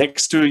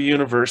next to a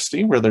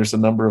university where there's a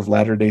number of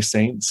Latter-day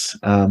Saints,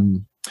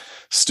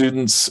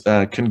 students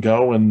can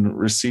go and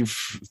receive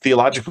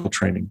theological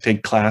training,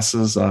 take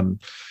classes on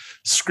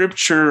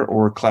scripture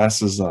or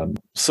classes on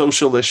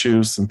social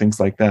issues and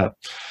things like that.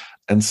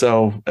 And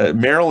so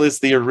Merrill is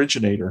the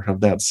originator of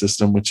that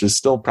system, which is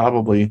still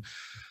probably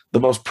the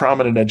most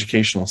prominent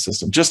educational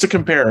system. Just to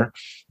compare,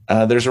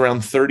 there's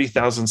around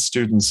 30,000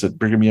 students at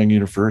Brigham Young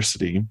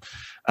University,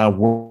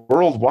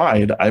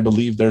 Worldwide, I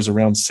believe there's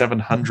around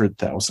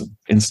 700,000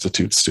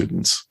 institute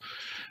students,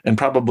 and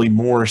probably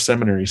more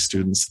seminary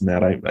students than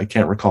that. I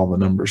can't recall the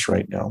numbers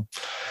right now.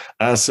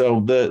 So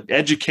the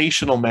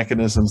educational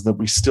mechanisms that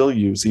we still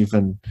use,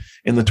 even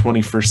in the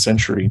 21st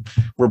century,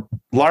 were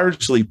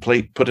largely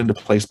put into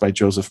place by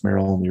Joseph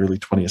Merrill in the early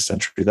 20th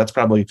century. That's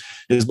probably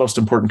his most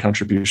important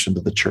contribution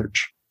to the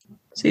church.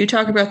 So you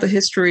talk about the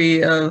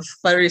history of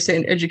Latter-day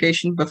Saint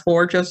education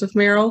before Joseph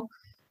Merrill.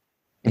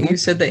 And you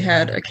said they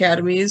had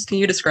academies. Can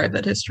you describe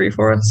that history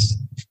for us?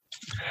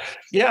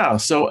 Yeah,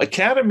 so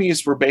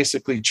academies were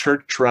basically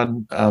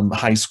church-run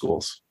high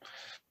schools.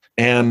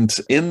 And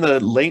in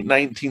the late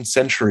 19th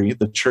century,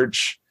 the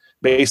church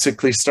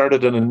basically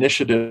started an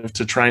initiative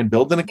to try and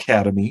build an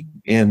academy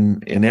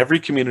in every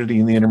community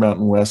in the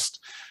Intermountain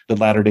West that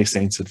Latter-day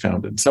Saints had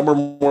founded. Some were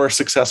more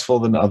successful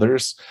than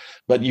others,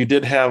 but you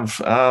did have,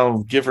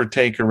 give or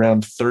take,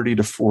 around 30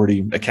 to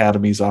 40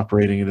 academies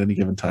operating at any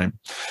given time.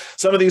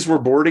 Some of these were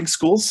boarding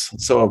schools,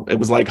 so it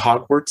was like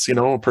Hogwarts,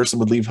 a person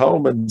would leave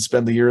home and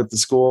spend the year at the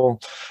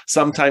school.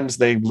 Sometimes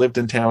they lived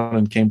in town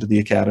and came to the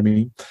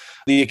academy.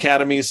 The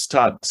academies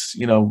taught,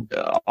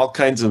 all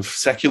kinds of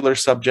secular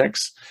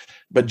subjects,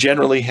 but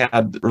generally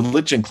had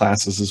religion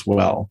classes as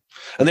well.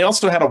 And they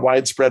also had a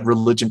widespread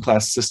religion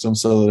class system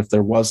so that if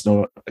there was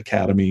no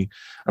academy,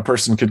 a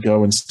person could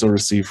go and still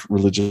receive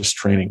religious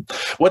training.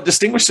 What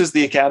distinguishes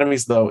the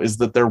academies, though, is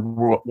that there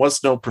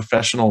was no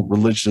professional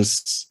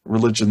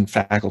religion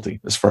faculty,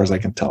 as far as I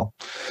can tell.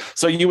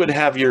 So you would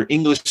have your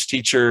English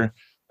teacher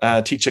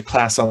teach a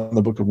class on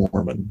the Book of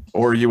Mormon,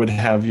 or you would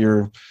have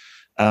your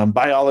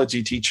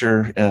biology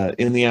teacher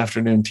in the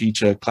afternoon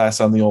teach a class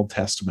on the Old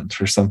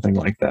Testament or something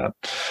like that.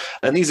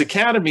 And these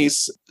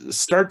academies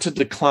start to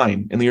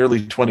decline in the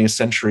early 20th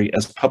century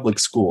as public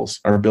schools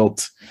are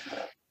built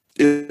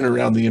in and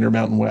around the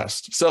Intermountain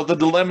West. So the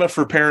dilemma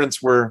for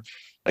parents were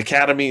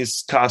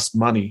academies cost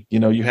money.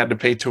 You had to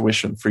pay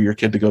tuition for your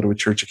kid to go to a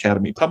church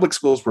academy. Public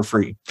schools were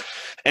free.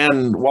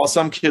 And while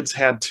some kids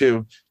had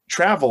to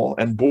travel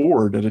and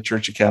board at a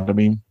church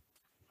academy,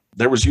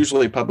 there was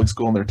usually a public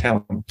school in their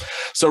town.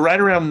 So right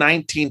around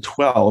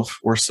 1912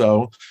 or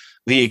so,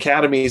 the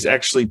academies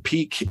actually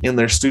peak in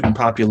their student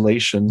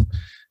population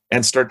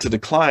and start to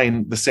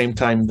decline the same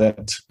time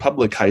that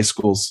public high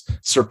schools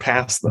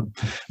surpass them.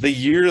 The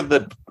year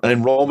that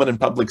enrollment in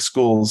public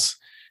schools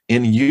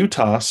in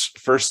Utah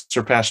first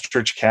surpassed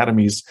church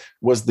academies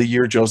was the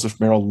year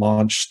Joseph Merrill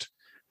launched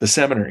the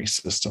seminary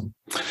system,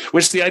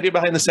 which the idea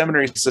behind the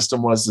seminary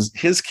system was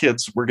his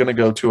kids were going to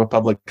go to a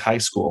public high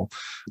school.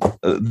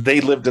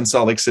 They lived in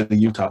Salt Lake City,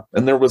 Utah,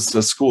 and there was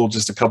a school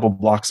just a couple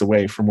blocks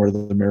away from where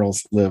the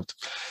Merrills lived.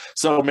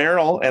 So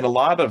Merrill and a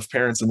lot of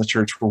parents in the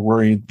church were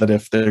worried that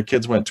if their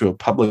kids went to a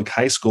public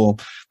high school,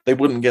 they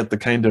wouldn't get the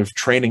kind of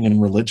training in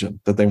religion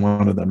that they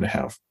wanted them to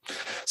have.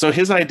 So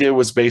his idea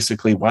was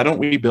basically, why don't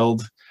we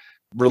build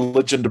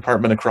religion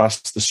department across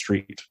the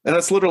street? And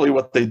that's literally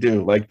what they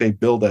do. Like, they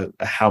build a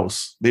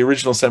house. The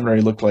original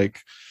seminary looked like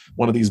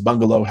one of these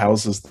bungalow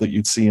houses that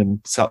you'd see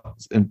in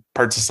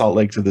parts of Salt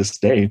Lake to this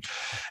day.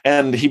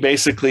 And he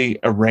basically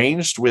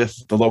arranged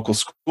with the local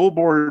school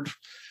board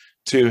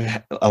to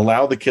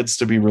allow the kids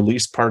to be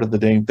released part of the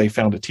day. They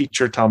found a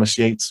teacher, Thomas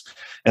Yates,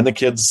 and the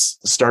kids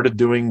started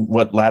doing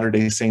what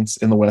Latter-day Saints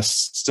in the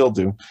West still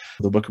do,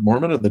 the Book of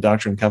Mormon or the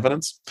Doctrine and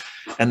Covenants,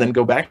 and then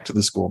go back to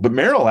the school. But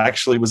Merrill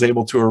actually was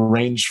able to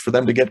arrange for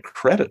them to get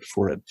credit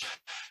for it.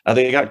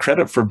 They got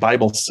credit for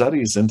Bible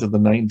studies into the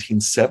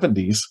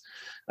 1970s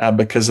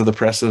because of the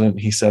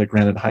precedent he set at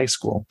Granite High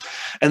School.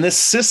 And this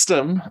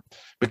system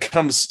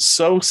becomes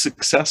so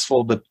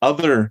successful that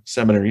other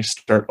seminaries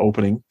start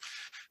opening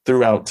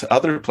throughout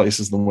other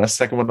places in the West.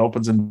 Second one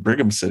opens in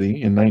Brigham City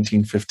in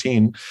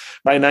 1915.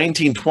 By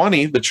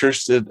 1920, the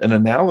church did an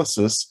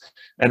analysis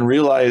and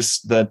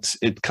realized that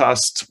it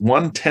cost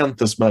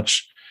 1/10 as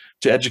much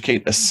to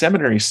educate a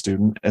seminary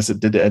student as it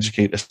did to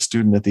educate a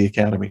student at the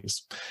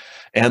academies.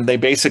 And they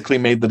basically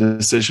made the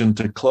decision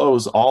to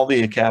close all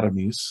the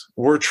academies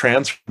or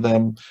transfer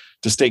them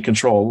to state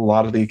control. A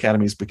lot of the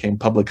academies became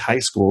public high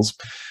schools,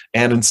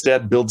 and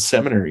instead build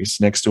seminaries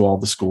next to all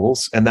the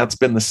schools. And that's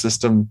been the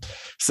system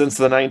since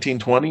the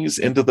 1920s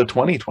into the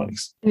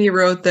 2020s. And you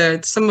wrote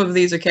that some of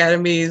these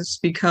academies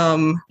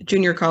become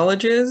junior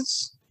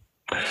colleges.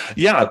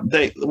 Yeah,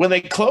 when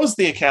they closed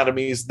the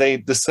academies, they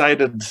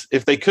decided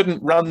if they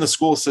couldn't run the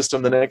school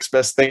system, the next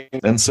best thing.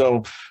 And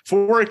so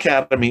 4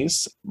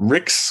 academies,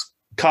 Rick's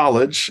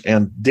College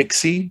and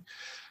Dixie,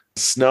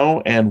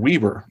 Snow, and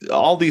Weber,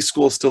 all these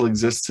schools still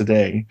exist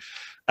today,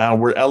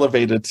 were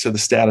elevated to the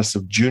status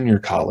of junior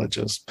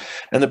colleges.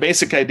 And the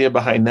basic idea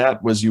behind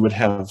that was you would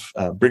have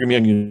Brigham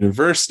Young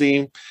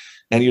University,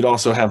 and you'd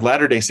also have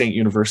Latter-day Saint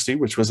University,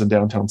 which was in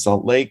downtown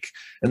Salt Lake.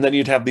 And then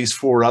you'd have these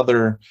 4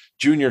 other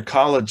junior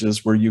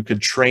colleges where you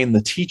could train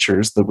the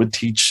teachers that would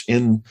teach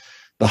in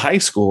the high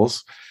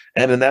schools.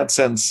 And in that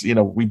sense,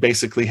 we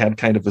basically had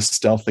kind of a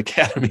stealth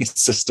academy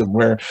system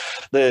where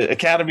the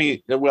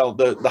academy,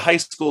 the high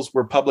schools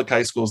were public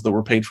high schools that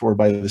were paid for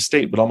by the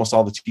state, but almost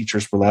all the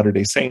teachers were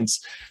Latter-day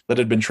Saints that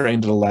had been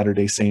trained at a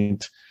Latter-day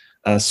Saint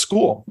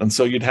school. And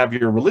so you'd have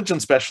your religion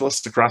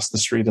specialist across the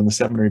street in the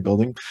seminary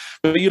building,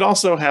 but you'd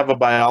also have a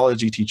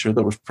biology teacher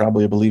that was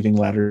probably a believing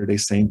Latter-day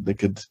Saint that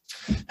could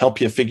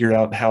help you figure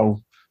out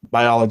how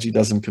biology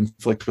doesn't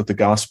conflict with the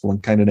gospel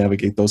and kind of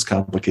navigate those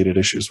complicated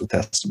issues with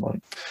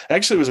testimony.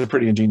 Actually, it was a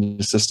pretty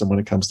ingenious system when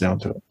it comes down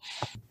to it.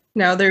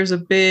 Now, there's a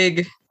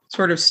big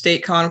sort of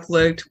state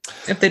conflict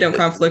if they don't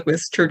conflict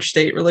with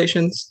church-state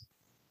relations.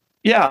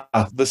 Yeah,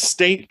 the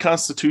state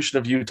constitution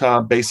of Utah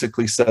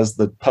basically says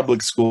that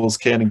public schools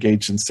can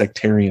engage in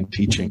sectarian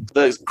teaching.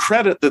 The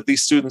credit that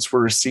these students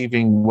were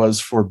receiving was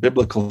for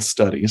biblical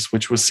studies,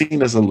 which was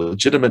seen as a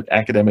legitimate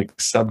academic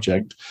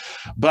subject.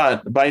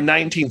 But by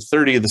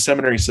 1930, the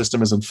seminary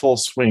system is in full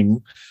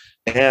swing.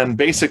 And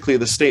basically,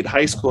 the state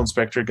high school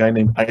inspector, a guy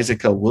named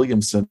Isaac L.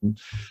 Williamson,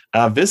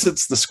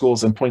 visits the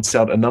schools and points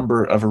out a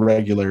number of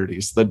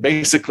irregularities, that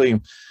basically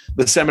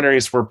the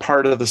seminaries were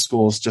part of the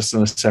schools just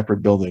in a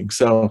separate building.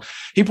 So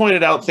he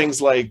pointed out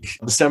things like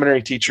the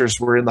seminary teachers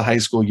were in the high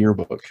school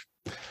yearbook,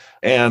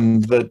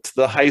 and that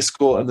the high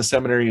school and the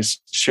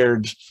seminaries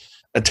shared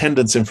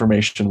attendance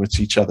information with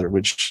each other,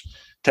 which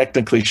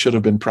technically should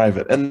have been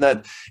private. And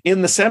that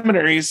in the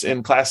seminaries,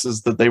 in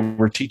classes that they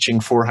were teaching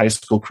for high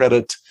school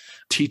credit,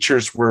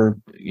 teachers were,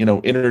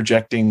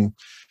 interjecting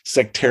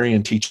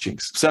sectarian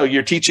teachings. So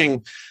you're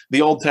teaching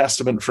the Old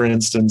Testament, for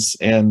instance,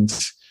 and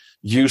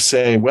you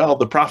say, well,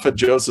 the prophet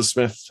Joseph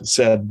Smith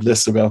said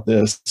this about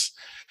this.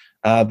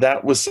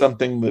 That was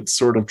something that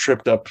sort of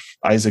tripped up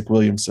Isaac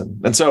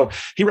Williamson. And so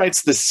he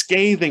writes this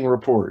scathing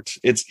report.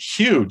 It's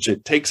huge.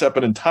 It takes up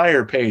an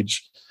entire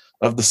page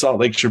of the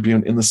Salt Lake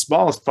Tribune in the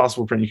smallest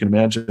possible print you can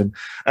imagine.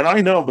 And I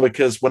know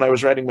because when I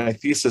was writing my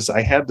thesis,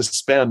 I had to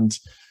spend,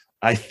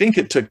 I think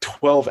it took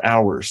 12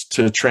 hours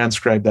to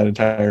transcribe that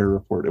entire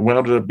report. It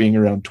wound up being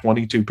around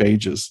 22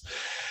 pages,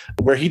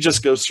 where he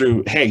just goes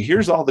through, hey,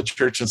 here's all the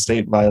church and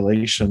state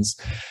violations.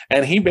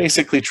 And he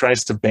basically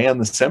tries to ban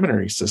the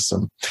seminary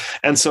system.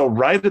 And so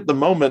right at the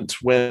moment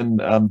when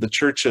the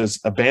church has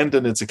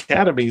abandoned its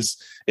academies,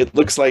 it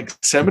looks like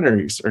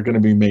seminaries are going to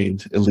be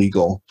made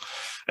illegal.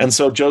 And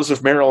so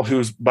Joseph Merrill,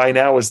 who's by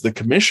now is the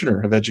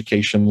commissioner of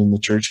education in the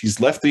church, he's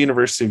left the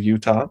University of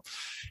Utah.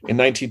 In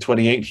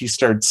 1928, he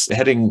starts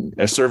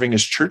serving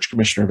as church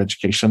commissioner of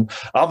education.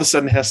 All of a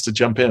sudden has to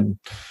jump in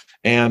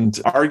and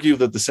argue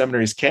that the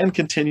seminaries can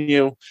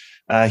continue.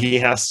 He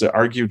has to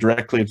argue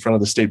directly in front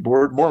of the state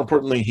board. More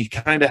importantly, he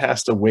kind of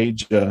has to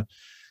wage a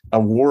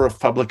war of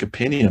public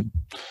opinion.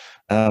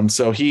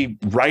 So he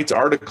writes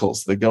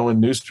articles that go in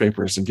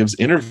newspapers and gives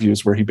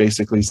interviews where he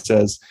basically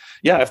says,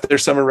 yeah, if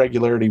there's some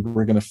irregularity,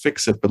 we're going to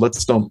fix it, but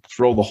let's don't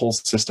throw the whole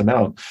system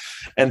out.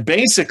 And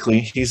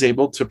basically, he's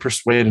able to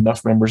persuade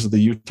enough members of the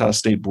Utah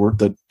State Board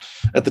that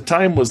at the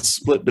time was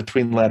split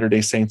between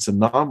Latter-day Saints and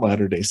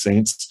non-Latter-day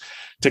Saints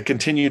to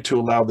continue to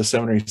allow the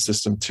seminary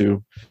system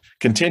to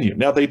continue.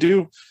 Now, they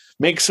do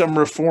make some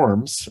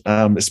reforms,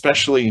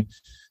 especially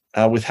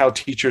with how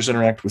teachers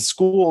interact with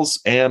schools,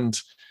 and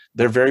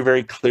they're very,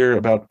 very clear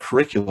about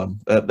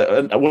curriculum.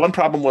 One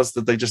problem was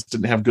that they just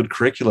didn't have good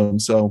curriculum.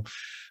 So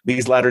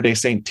these Latter-day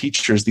Saint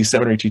teachers, these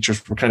seminary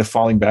teachers, were kind of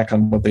falling back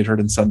on what they'd heard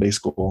in Sunday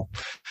school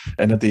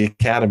and at the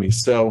academy.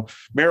 So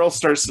Merrill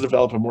starts to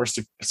develop a more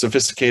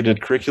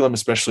sophisticated curriculum,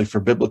 especially for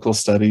biblical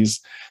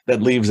studies,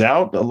 that leaves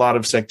out a lot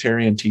of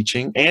sectarian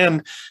teaching.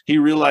 And he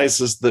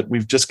realizes that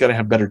we've just got to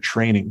have better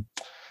training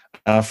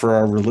for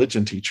our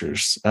religion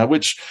teachers,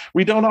 which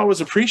we don't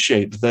always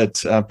appreciate,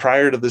 that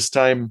prior to this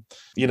time,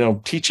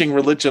 teaching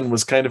religion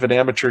was kind of an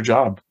amateur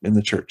job in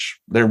the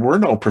church. There were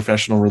no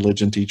professional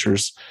religion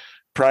teachers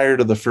prior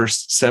to the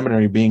first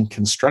seminary being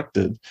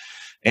constructed.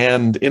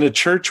 And in a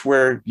church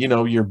where,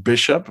 your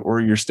bishop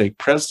or your stake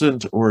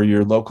president or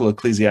your local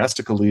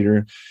ecclesiastical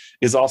leader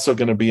is also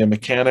going to be a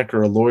mechanic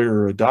or a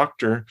lawyer or a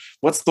doctor,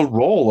 what's the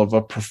role of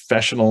a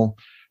professional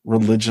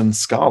religion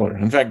scholar?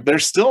 In fact,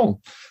 there's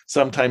still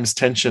sometimes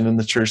tension in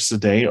the church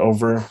today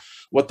over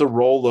what the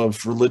role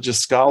of religious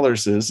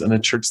scholars is in a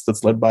church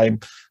that's led by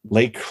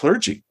lay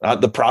clergy.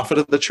 The prophet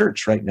of the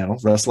church right now,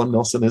 Russell M.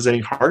 Nilsson, is a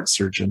heart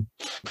surgeon.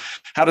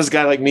 How does a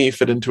guy like me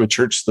fit into a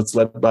church that's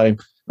led by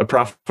a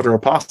prophet or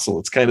apostle?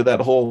 It's kind of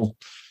that whole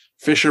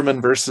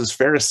fishermen versus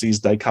Pharisees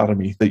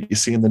dichotomy that you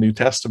see in the New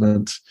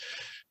Testament,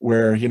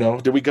 where,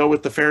 do we go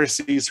with the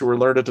Pharisees who were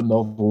learned and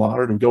know the law,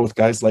 or do we go with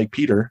guys like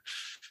Peter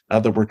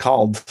that were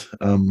called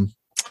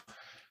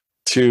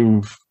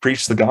to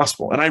preach the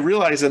gospel? And I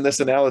realize in this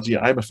analogy,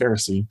 I'm a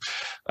Pharisee,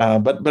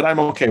 but I'm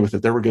okay with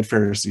it. There were good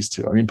Pharisees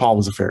too. I mean, Paul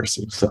was a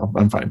Pharisee, so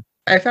I'm fine.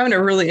 I found it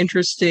really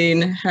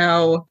interesting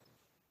how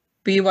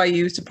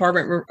BYU's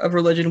Department of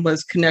Religion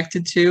was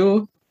connected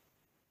to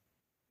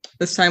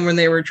this time when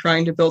they were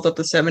trying to build up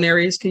the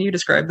seminaries. Can you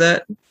describe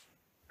that?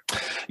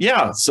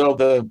 Yeah, so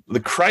the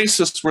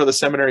crisis where the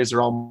seminaries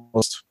are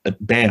almost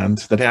banned,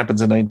 that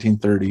happens in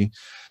 1930,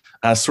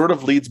 sort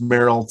of leads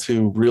Merrill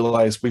to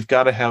realize we've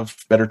got to have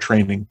better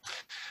training.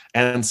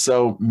 And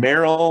so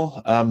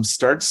Merrill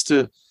starts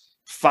to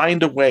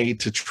find a way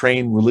to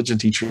train religion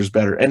teachers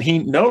better. And he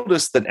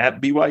noticed that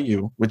at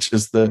BYU, which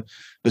is the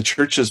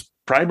church's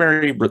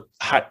primary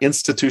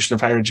institution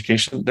of higher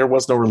education, there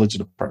was no religion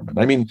department.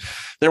 I mean,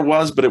 there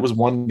was, but it was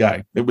one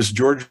guy. It was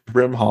George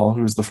Brimhall,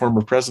 who was the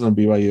former president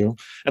of BYU.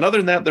 And other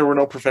than that, there were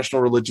no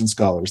professional religion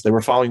scholars. They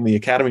were following the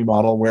academy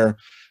model where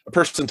a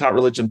person taught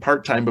religion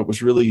part-time, but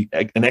was really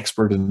an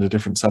expert in a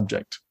different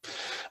subject.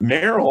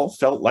 Merrill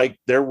felt like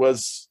there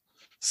was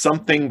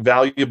something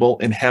valuable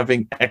in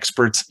having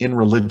experts in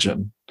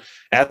religion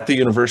at the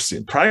university.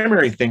 The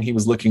primary thing he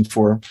was looking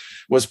for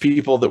was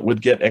people that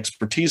would get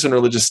expertise in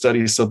religious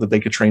studies so that they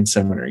could train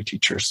seminary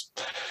teachers.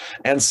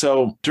 And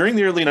so during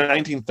the early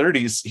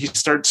 1930s, he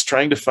starts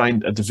trying to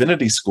find a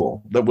divinity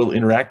school that will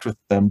interact with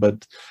them,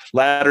 but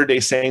Latter-day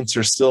Saints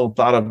are still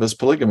thought of as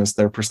polygamists.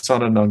 They're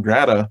persona non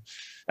grata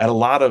at a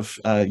lot of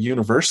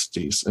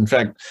universities. In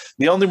fact,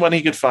 the only one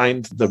he could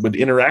find that would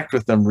interact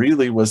with them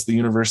really was the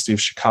University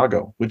of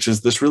Chicago, which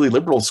is this really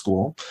liberal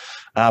school,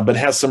 but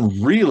has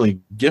some really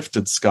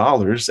gifted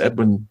scholars,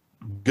 Edwin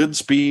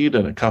Goodspeed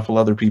and a couple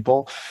other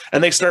people.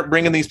 And they start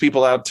bringing these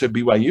people out to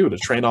BYU to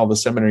train all the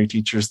seminary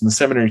teachers, and the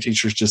seminary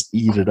teachers just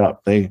eat it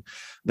up. They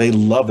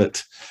love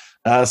it.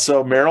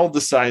 So Merrill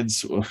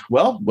decides,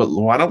 well,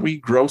 why don't we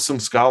grow some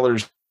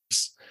scholars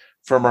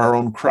from our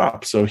own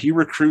crop? So he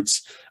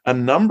recruits a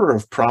number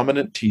of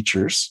prominent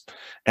teachers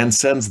and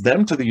sends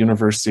them to the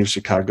University of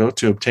Chicago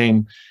to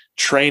obtain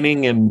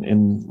training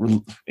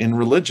in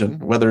religion,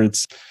 whether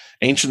it's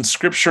ancient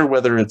scripture,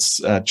 whether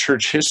it's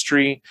church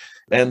history,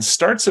 and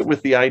starts it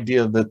with the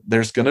idea that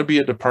there's going to be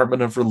a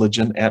department of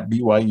religion at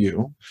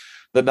BYU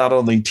that not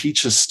only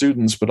teaches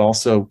students, but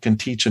also can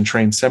teach and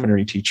train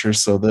seminary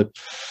teachers so that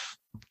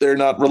they're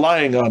not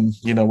relying on,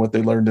 what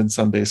they learned in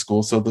Sunday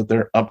school, so that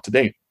they're up to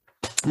date.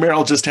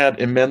 Merrill just had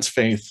immense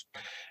faith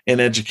in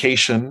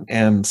education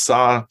and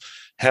saw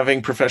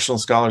having professional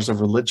scholars of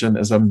religion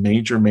as a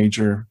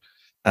major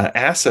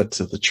asset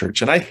to the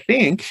church. And I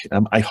think,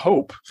 I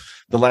hope,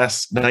 the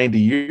last 90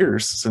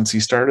 years since he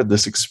started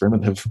this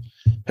experiment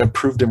have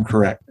proved him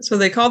correct. So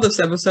they call this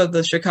episode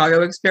the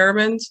Chicago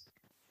Experiment.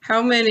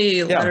 How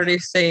many Latter-day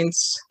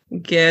Saints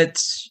get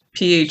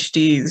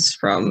PhDs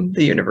from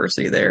the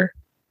university there?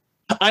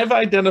 I've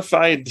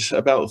identified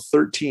about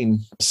 13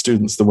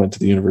 students that went to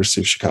the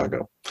University of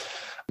Chicago.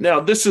 Now,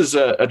 this is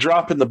a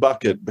drop in the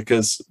bucket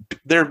because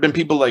there have been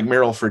people like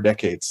Merrill for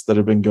decades that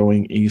have been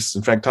going east.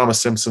 In fact, Thomas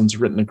Simpson's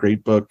written a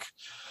great book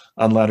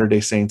on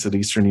Latter-day Saints at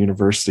Eastern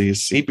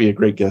universities. He'd be a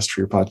great guest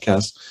for your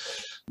podcast.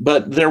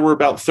 But there were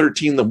about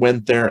 13 that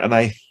went there, and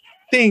I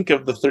think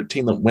of the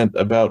 13 that went,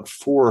 about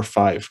 4 or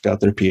 5 got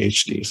their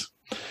PhDs.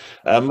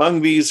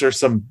 Among these are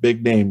some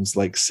big names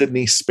like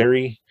Sidney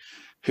Sperry,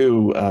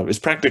 who is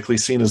practically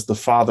seen as the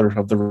father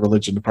of the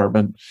religion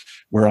department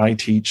where I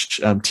teach.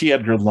 T.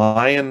 Edgar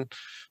Lyon,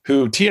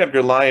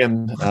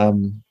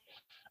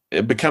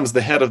 becomes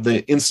the head of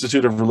the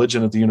Institute of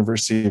Religion at the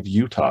University of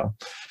Utah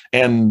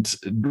and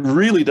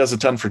really does a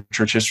ton for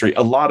church history.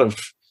 A lot of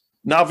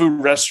Nauvoo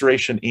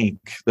Restoration Inc.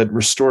 that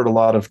restored a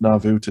lot of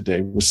Nauvoo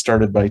today was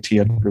started by T.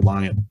 Edgar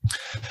Lyon.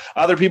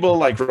 Other people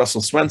like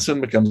Russell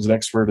Swenson becomes an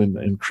expert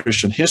in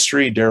Christian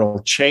history.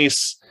 Darrell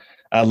Chase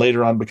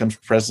later on becomes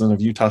president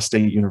of Utah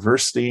State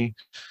University.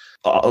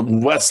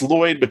 Wes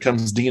Lloyd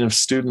becomes dean of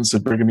students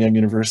at Brigham Young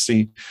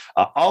University.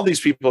 All these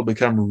people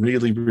become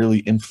really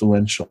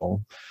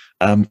influential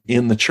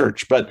in the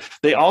church, but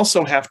they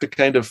also have to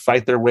kind of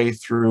fight their way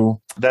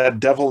through that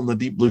devil in the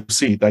deep blue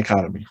sea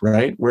dichotomy,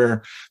 right?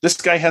 Where this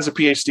guy has a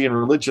PhD in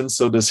religion,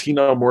 so does he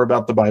know more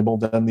about the Bible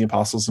than the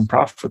apostles and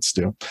prophets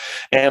do?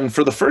 And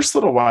for the first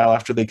little while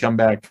after they come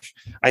back,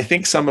 I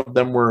think some of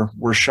them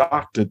were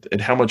shocked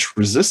at how much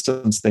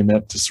resistance they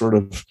met to sort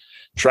of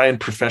try and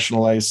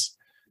professionalize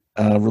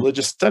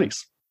religious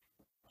studies.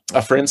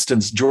 For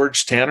instance,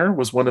 George Tanner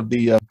was one of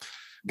the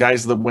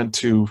guys that went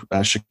to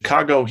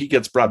Chicago. He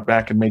gets brought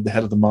back and made the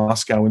head of the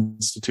Moscow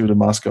Institute in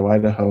Moscow,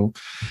 Idaho.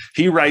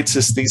 He writes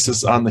his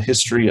thesis on the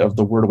history of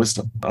the Word of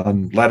Wisdom,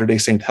 on Latter-day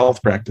Saint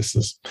health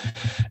practices.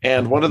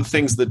 And one of the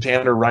things that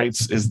Tanner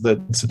writes is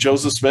that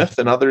Joseph Smith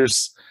and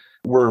others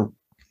were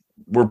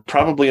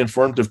probably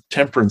informed of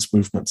temperance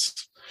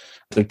movements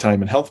at their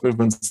time and health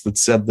movements that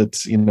said that,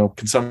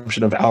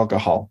 consumption of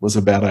alcohol was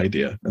a bad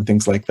idea and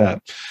things like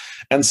that.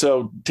 And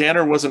so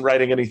Tanner wasn't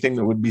writing anything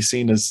that would be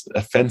seen as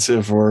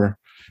offensive or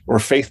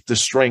faith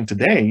destroying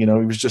today. He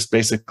was just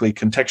basically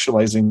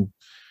contextualizing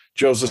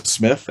Joseph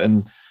Smith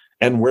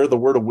and where the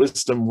word of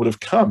wisdom would have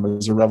come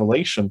as a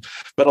revelation.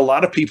 But a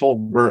lot of people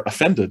were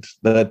offended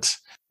that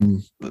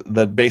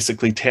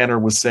basically Tanner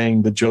was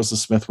saying that Joseph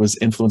Smith was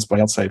influenced by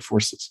outside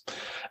forces.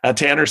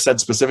 Tanner said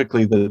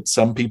specifically that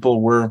some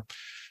people were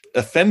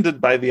offended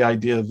by the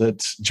idea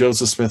that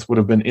Joseph Smith would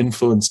have been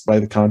influenced by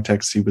the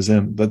context he was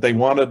in, that they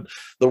wanted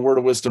the word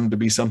of wisdom to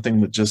be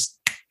something that just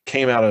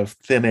came out of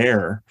thin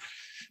air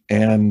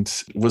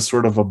and was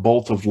sort of a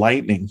bolt of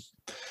lightning.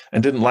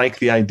 and didn't like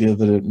the idea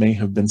that it may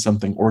have been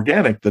something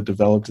organic that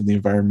developed in the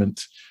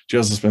environment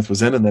Joseph Smith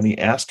was in, and then he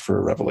asked for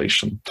a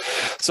revelation.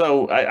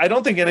 So I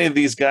don't think any of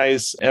these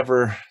guys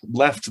ever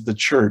left the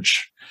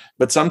church,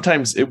 but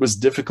sometimes it was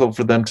difficult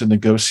for them to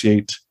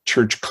negotiate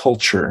church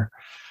culture,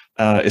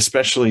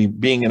 especially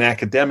being an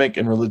academic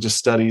in religious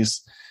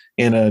studies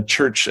in a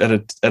church at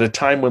a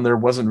time when there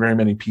wasn't very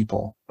many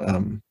people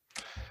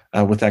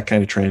with that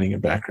kind of training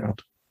and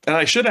background. And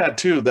I should add,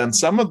 too, then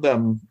some of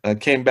them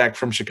came back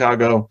from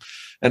Chicago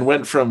and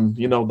went from,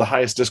 the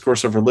highest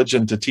discourse of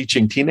religion to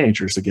teaching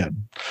teenagers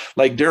again.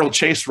 Like Daryl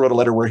Chase wrote a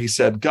letter where he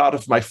said, "God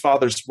of my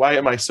fathers, why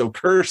am I so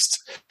cursed?"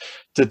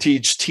 to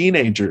teach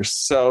teenagers.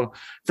 So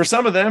for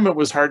some of them, it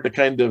was hard to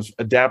kind of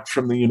adapt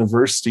from the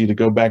university to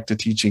go back to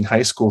teaching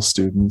high school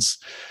students.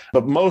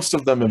 But most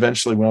of them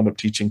eventually wound up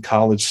teaching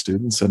college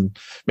students and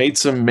made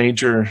some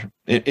major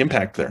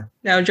impact there.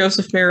 Now,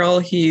 Joseph Merrill,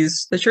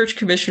 he's the church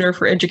commissioner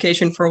for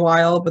education for a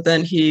while, but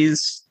then he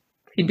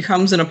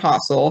becomes an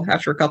apostle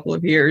after a couple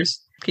of years.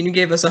 Can you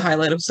give us a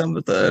highlight of some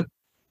of the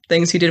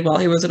things he did while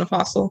he was an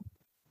apostle?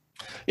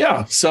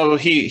 Yeah, so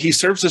he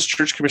serves as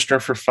church commissioner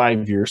for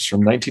 5 years, from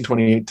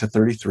 1928 to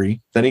 33.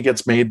 Then he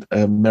gets made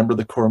a member of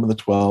the Quorum of the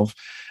 12,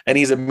 and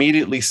he's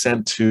immediately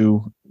sent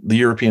to the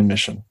European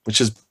Mission,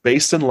 which is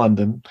based in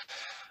London,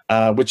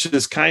 which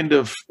is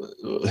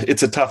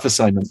it's a tough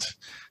assignment.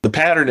 The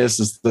pattern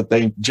is that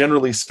they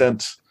generally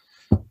sent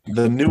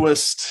the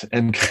newest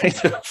and kind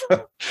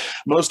of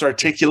most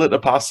articulate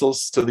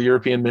apostles to the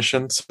European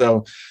Mission.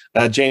 So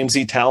James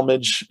E.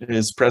 Talmage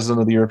is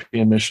president of the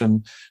European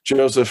Mission.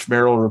 Joseph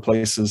Merrill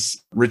replaces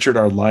Richard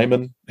R.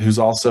 Lyman, who's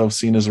also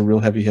seen as a real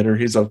heavy hitter.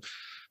 He's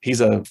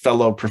a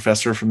fellow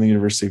professor from the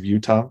University of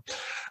Utah.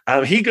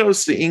 He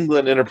goes to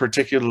England in a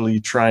particularly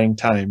trying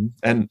time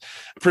and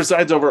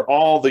presides over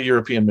all the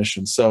European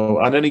missions.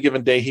 So on any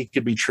given day, he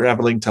could be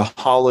traveling to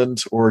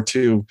Holland or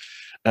to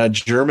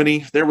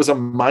Germany. There was a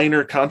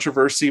minor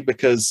controversy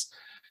because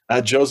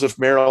Joseph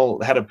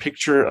Merrill had a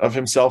picture of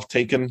himself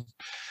taken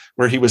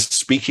where he was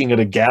speaking at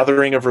a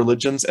gathering of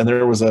religions, and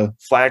there was a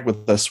flag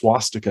with a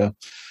swastika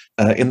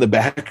in the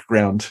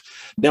background.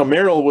 Now,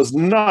 Merrill was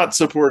not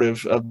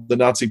supportive of the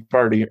Nazi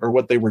Party or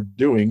what they were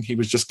doing. He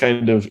was just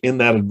kind of in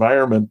that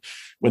environment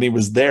when he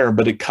was there,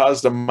 but it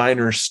caused a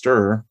minor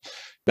stir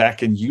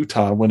back in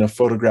Utah when a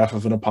photograph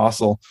of an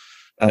apostle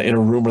in a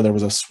room where there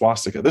was a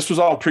swastika. This was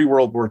all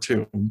pre-World War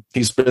II.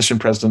 He's mission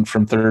president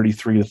from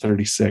 33 to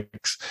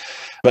 36.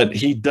 But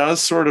he does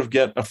sort of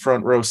get a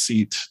front row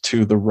seat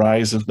to the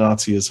rise of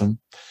Nazism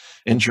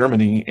in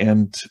Germany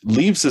and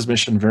leaves his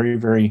mission very,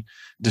 very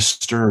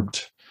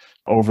disturbed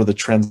over the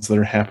trends that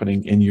are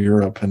happening in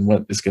Europe and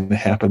what is going to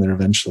happen there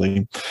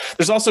eventually.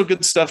 There's also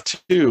good stuff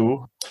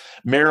too.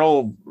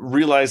 Merrill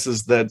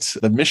realizes that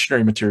the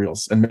missionary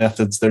materials and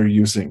methods they're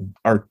using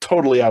are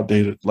totally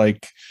outdated.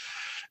 Like,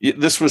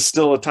 this was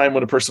still a time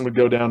when a person would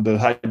go down to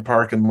Hyde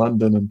Park in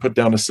London and put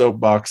down a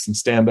soapbox and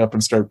stand up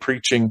and start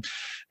preaching.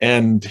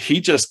 And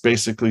he just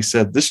basically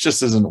said, this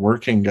just isn't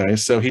working,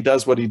 guys. So he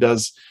does what he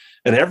does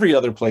at every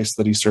other place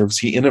that he serves.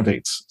 He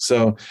innovates.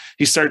 So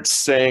he starts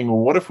saying, well,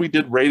 what if we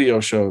did radio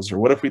shows, or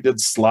what if we did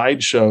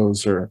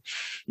slideshows, or,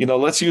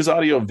 let's use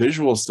audio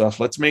visual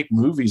stuff. Let's make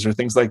movies or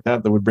things like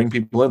that would bring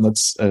people in.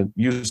 Let's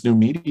use new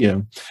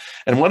media.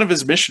 And one of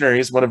his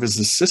missionaries, one of his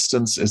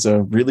assistants, is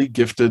a really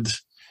gifted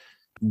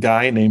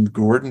guy named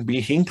Gordon B.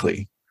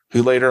 Hinckley,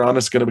 who later on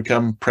is going to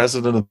become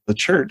president of the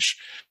church,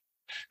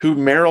 who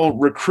Merrill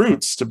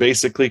recruits to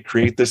basically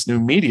create this new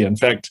media. In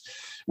fact,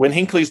 when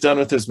Hinckley's done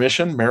with his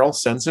mission, Merrill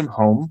sends him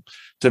home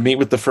to meet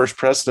with the First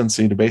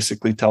Presidency to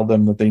basically tell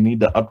them that they need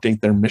to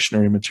update their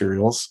missionary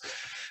materials.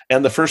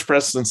 And the First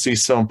Presidency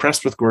is so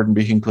impressed with Gordon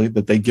B. Hinckley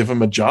that they give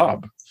him a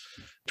job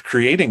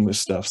creating this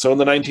stuff. So in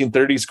the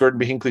 1930s, Gordon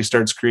B. Hinckley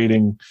starts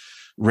creating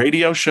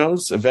radio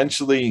shows.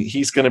 Eventually,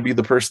 he's going to be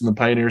the person that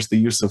pioneers the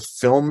use of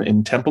film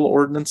in temple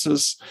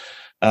ordinances.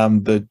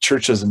 The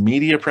church's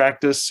media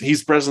practice.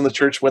 He's president of the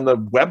church when the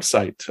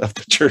website of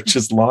the church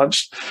is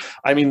launched.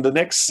 I mean, the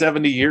next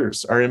 70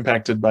 years are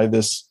impacted by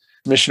this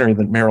missionary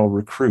that Merrill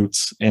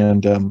recruits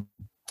and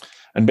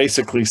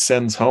basically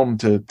sends home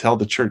to tell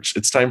the church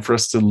it's time for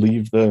us to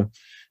leave the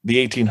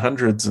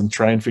 1800s and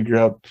try and figure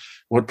out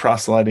what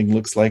proselyting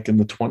looks like in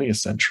the 20th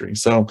century.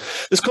 So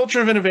this culture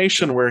of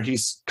innovation, where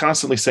he's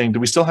constantly saying, do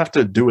we still have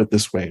to do it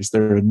this way? Is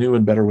there a new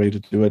and better way to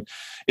do it?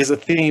 Is a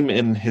theme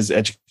in his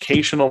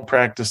educational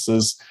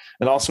practices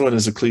and also in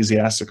his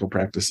ecclesiastical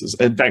practices.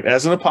 In fact,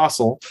 as an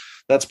apostle,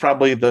 that's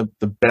probably the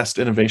best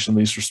innovation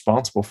that he's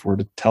responsible for,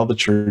 to tell the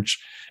church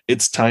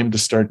it's time to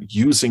start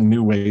using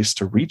new ways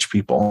to reach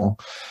people.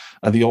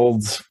 The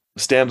old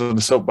stand on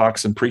the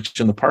soapbox and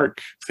preach in the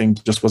park thing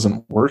just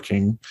wasn't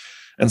working.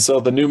 And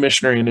so the new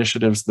missionary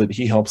initiatives that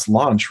he helps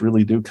launch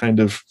really do kind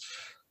of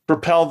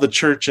propel the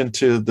church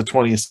into the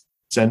 20th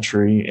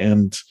century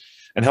and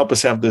help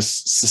us have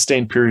this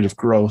sustained period of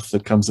growth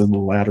that comes in the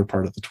latter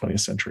part of the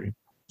 20th century.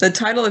 The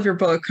title of your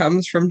book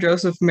comes from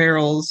Joseph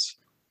Merrill's,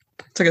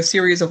 it's like a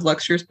series of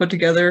lectures put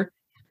together,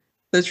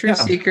 The Truth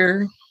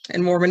Seeker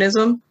and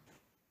Mormonism.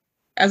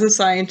 As a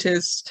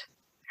scientist,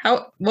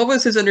 what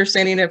was his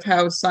understanding of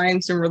how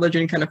science and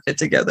religion kind of fit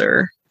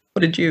together?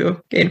 What did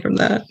you gain from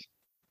that?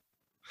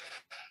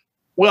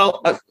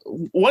 Well,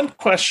 one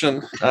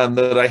question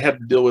that I had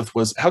to deal with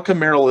was, how come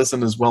Merrill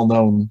isn't as well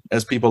known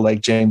as people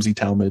like James E.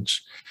 Talmage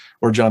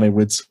or John A.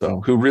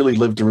 Widtsoe, who really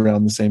lived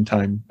around the same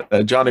time?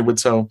 John A.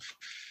 Widtsoe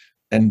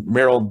and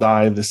Merrill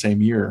died the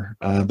same year.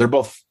 They're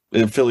both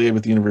affiliated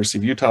with the University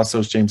of Utah, so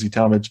is James E.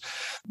 Talmage.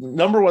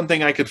 Number one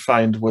thing I could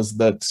find was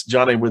that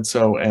John A.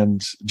 Widtsoe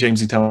and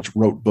James E. Talmage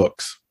wrote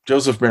books.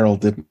 Joseph Merrill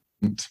didn't.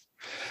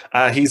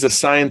 He's a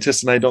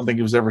scientist, and I don't think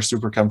he was ever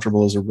super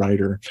comfortable as a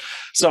writer.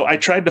 So I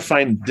tried to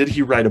find, did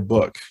he write a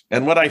book?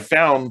 And what I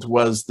found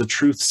was The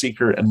Truth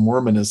Seeker and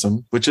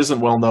Mormonism, which isn't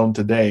well known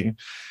today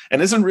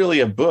and isn't really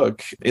a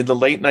book. In the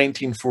late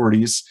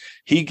 1940s,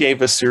 he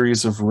gave a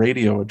series of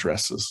radio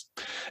addresses.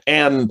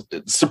 And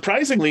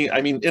surprisingly,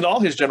 I mean, in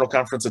all his general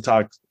conference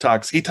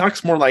talks, he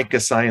talks more like a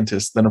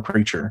scientist than a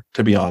preacher,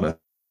 to be honest.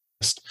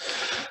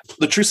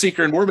 The Truth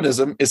Seeker in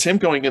Mormonism is him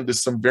going into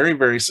some very,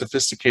 very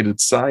sophisticated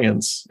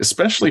science,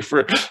 especially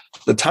for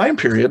the time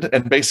period,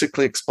 and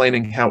basically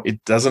explaining how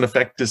it doesn't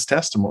affect his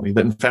testimony.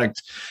 That in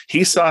fact,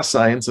 he saw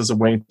science as a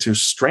way to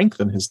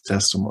strengthen his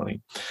testimony.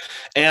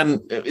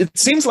 And it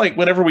seems like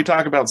whenever we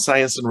talk about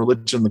science and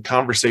religion, the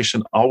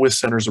conversation always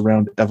centers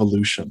around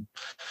evolution,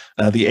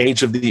 the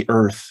age of the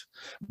earth,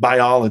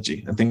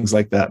 biology, and things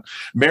like that.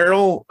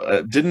 Merrill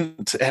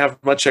didn't have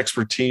much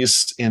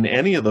expertise in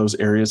any of those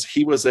areas.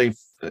 He was a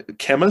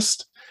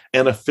chemist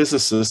and a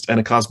physicist and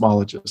a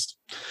cosmologist.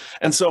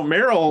 And so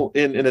Merrill,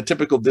 in a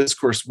typical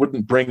discourse,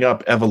 wouldn't bring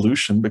up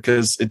evolution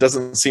because it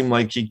doesn't seem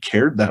like he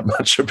cared that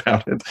much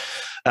about it.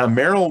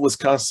 Merrill was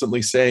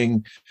constantly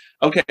saying,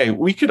 okay,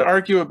 we could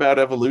argue about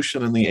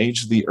evolution in the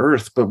age of the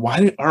earth, but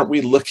why aren't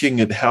we looking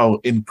at how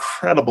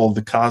incredible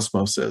the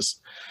cosmos is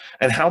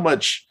and how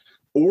much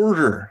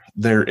order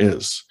there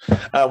is?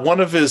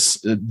 One of his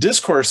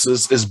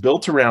discourses is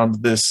built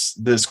around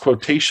this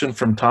quotation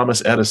from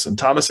Thomas Edison.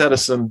 Thomas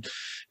Edison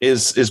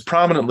is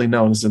prominently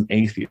known as an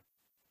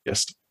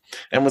atheist.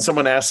 And when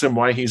someone asks him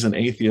why he's an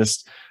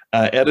atheist,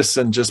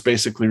 Edison just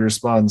basically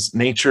responds,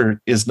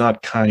 nature is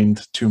not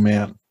kind to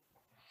man.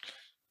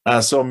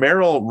 So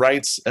Merrill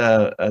writes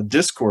a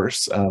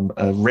discourse,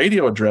 a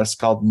radio address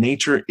called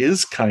Nature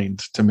is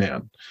Kind to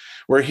Man,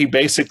 where he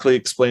basically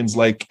explains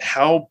like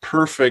how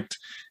perfect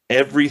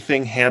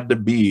everything had to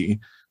be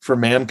for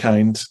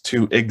mankind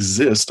to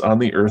exist on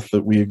the earth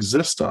that we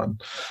exist on.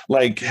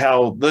 Like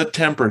how the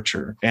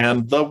temperature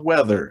and the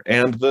weather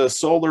and the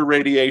solar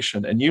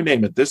radiation, and you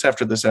name it, this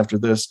after this after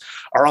this,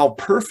 are all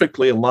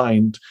perfectly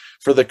aligned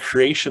for the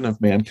creation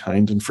of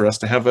mankind and for us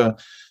to have a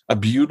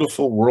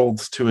beautiful world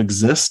to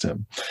exist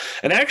in.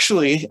 And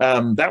actually,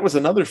 that was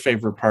another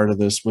favorite part of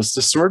this, was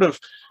to sort of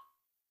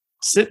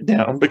sit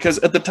down, because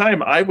at the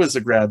time I was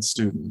a grad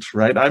student,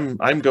 right?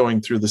 I'm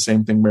going through the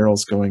same thing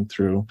Merrill's going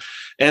through,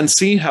 and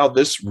see how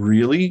this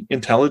really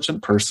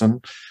intelligent person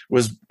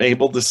was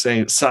able to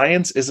say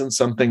science isn't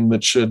something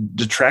that should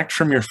detract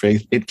from your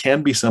faith. It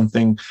can be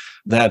something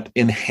that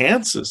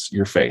enhances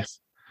your faith.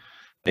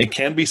 It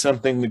can be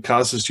something that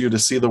causes you to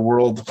see the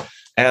world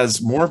as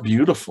more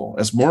beautiful,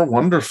 as more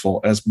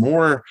wonderful, as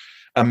more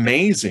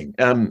amazing.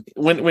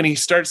 When he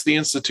starts the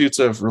Institutes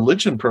of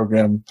Religion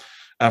program,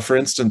 for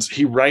instance,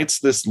 he writes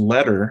this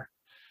letter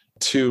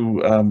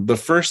to the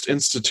first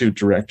institute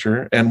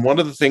director, and one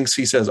of the things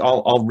he says,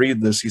 I'll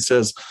read this. He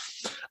says,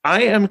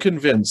 "I am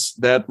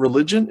convinced that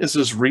religion is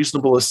as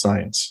reasonable as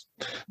science,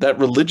 that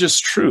religious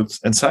truths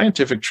and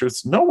scientific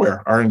truths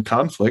nowhere are in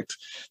conflict,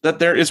 that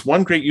there is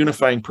one great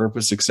unifying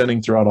purpose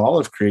extending throughout all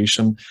of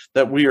creation,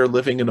 that we are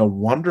living in a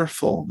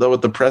wonderful, though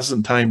at the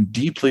present time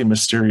deeply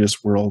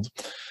mysterious world.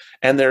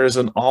 And there is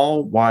an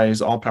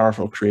all-wise,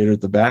 all-powerful creator at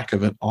the back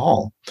of it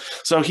all."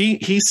 So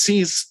he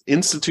sees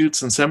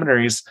institutes and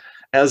seminaries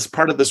as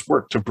part of this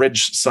work to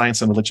bridge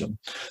science and religion,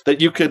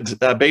 that you could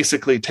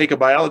basically take a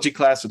biology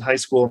class in high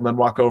school and then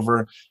walk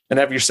over and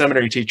have your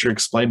seminary teacher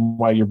explain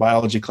why your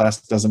biology class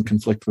doesn't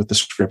conflict with the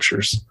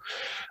scriptures,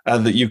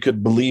 that you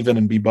could believe in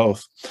and be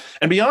both.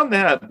 And beyond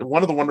that,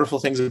 one of the wonderful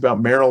things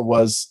about Merrill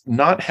was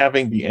not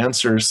having the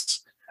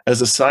answers as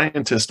a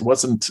scientist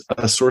wasn't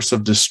a source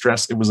of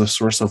distress, it was a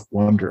source of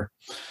wonder.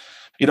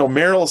 You know,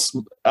 Merrill's,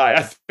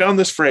 I found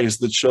this phrase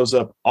that shows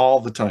up all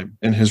the time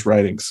in his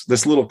writings,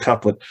 this little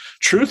couplet: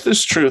 "Truth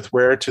is truth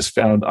where it is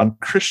found, on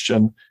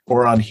Christian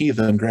or on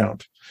heathen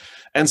ground."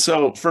 And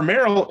so for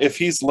Merrill, if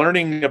he's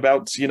learning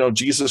about,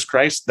 Jesus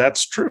Christ,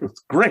 that's truth.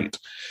 Great.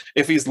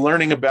 If he's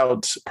learning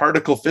about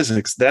particle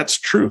physics, that's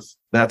truth.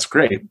 That's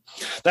great.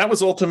 That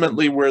was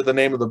ultimately where the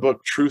name of the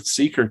book, Truth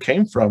Seeker,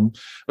 came from,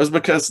 was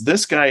because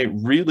this guy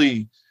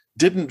really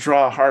didn't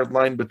draw a hard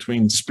line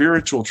between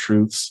spiritual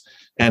truths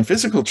and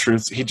physical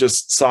truths. He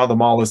just saw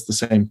them all as the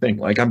same thing.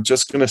 Like, I'm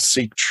just going to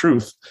seek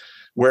truth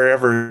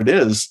wherever it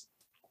is.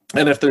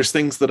 And if there's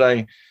things that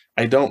I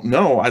don't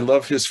know, I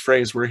love his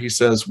phrase where he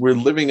says, we're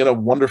living in a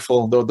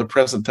wonderful, though at the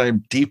present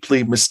time,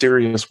 deeply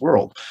mysterious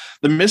world.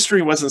 The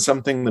mystery wasn't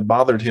something that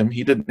bothered him.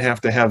 He didn't have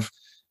to have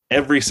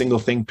every single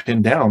thing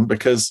pinned down,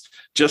 because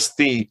just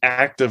the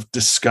act of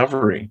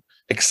discovery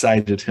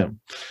excited him,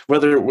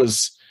 whether it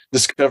was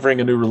discovering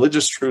a new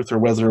religious truth or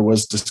whether it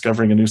was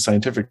discovering a new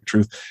scientific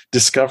truth.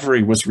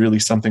 Discovery was really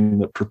something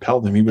that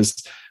propelled him. He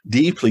was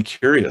deeply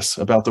curious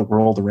about the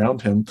world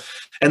around him.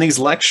 And these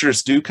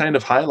lectures do kind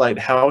of highlight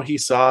how he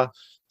saw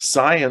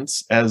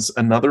science as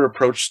another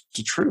approach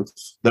to truth,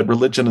 that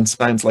religion and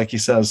science, like he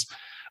says,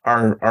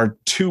 are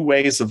two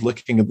ways of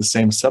looking at the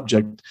same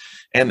subject,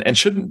 and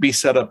shouldn't be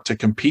set up to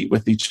compete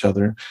with each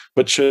other,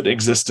 but should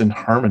exist in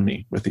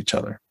harmony with each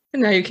other.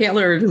 Now, you can't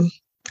learn,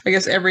 I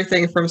guess,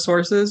 everything from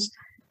sources.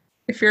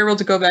 If you're able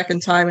to go back in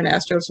time and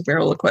ask Joseph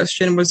Merrill a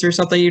question, was there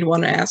something you'd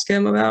want to ask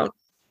him about?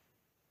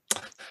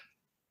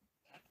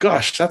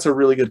 Gosh, that's a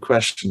really good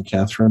question,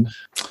 Catherine.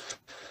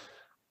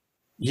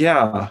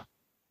 Yeah.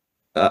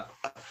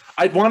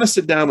 I'd want to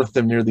sit down with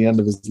him near the end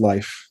of his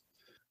life,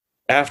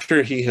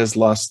 after he has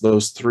lost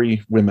those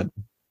three women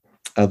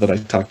that I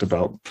talked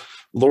about.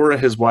 Laura,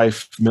 his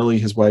wife; Millie,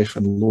 his wife;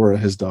 and Laura,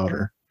 his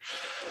daughter.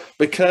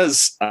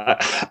 Because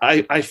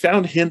I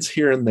found hints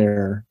here and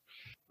there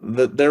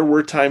that there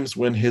were times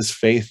when his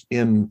faith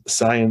in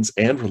science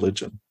and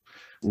religion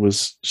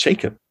was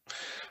shaken.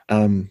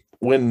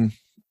 When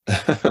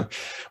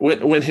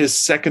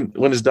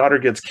his daughter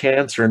gets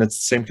cancer, and it's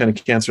the same kind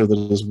of cancer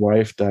that his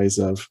wife dies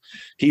of,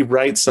 he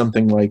writes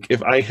something like,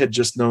 "If I had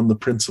just known the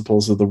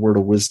principles of the word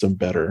of wisdom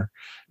better,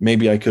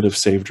 maybe I could have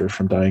saved her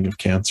from dying of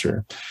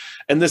cancer."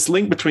 And this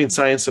link between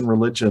science and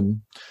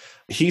religion,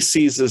 he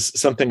sees as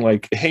something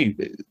like, hey,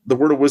 the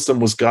word of wisdom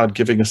was God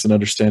giving us an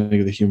understanding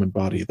of the human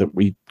body that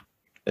we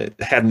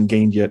hadn't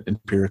gained yet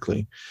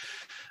empirically.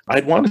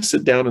 I'd want to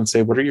sit down and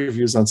say, what are your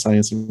views on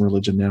science and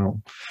religion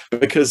now?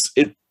 Because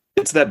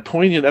it's that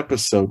poignant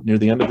episode near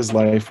the end of his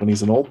life when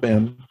he's an old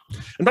man.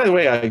 And by the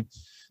way,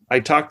 I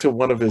talked to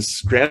one of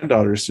his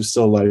granddaughters who's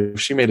still alive.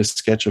 She made a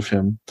sketch of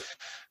him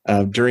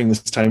during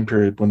this time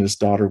period when his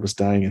daughter was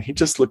dying, and he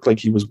just looked like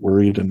he was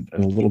worried and a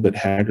little bit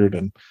haggard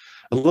and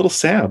a little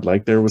sad,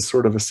 like there was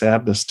sort of a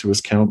sadness to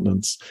his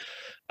countenance.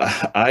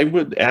 I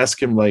would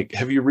ask him, like,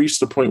 have you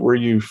reached the point where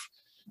you've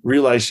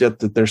realized yet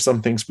that there's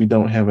some things we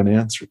don't have an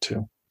answer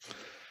to?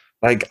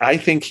 Like, I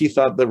think he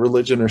thought that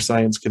religion or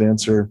science could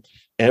answer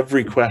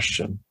every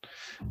question.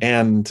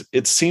 And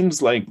it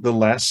seems like the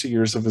last 2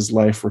 years of his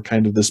life were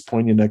kind of this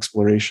poignant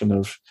exploration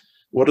of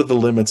what are the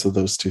limits of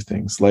those two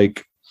things?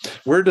 Like,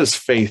 where does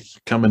faith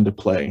come into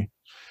play?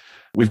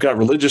 We've got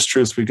religious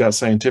truths, we've got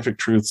scientific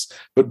truths,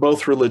 but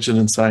both religion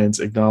and science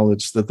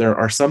acknowledge that there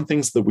are some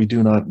things that we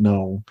do not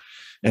know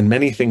and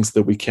many things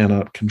that we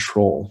cannot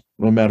control,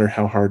 no matter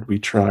how hard we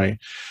try.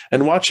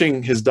 And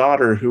watching his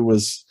daughter, who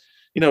was,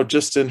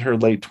 just in her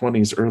late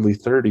 20s, early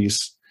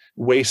 30s,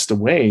 waste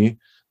away,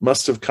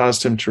 must have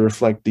caused him to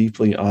reflect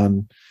deeply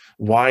on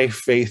why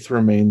faith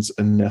remains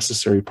a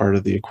necessary part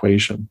of the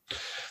equation.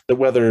 That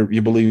whether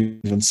you believe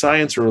in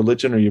science or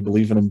religion, or you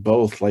believe in them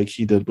both, like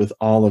he did with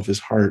all of his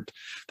heart,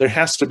 there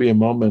has to be a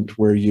moment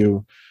where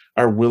you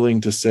are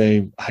willing to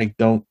say, I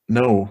don't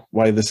know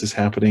why this is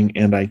happening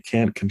and I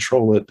can't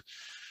control it,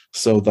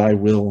 so thy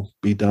will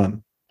be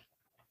done.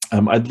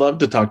 I'd love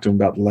to talk to him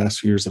about the last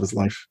few years of his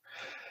life.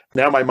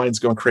 Now my mind's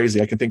going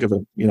crazy. I can think of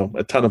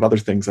a ton of other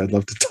things I'd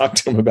love to talk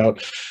to him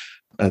about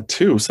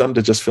too. Some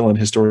to just fill in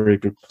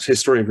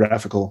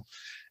historiographical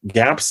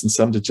gaps, and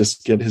some to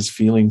just get his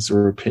feelings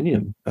or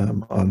opinion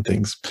on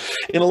things.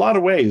 In a lot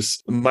of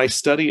ways, my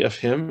study of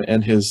him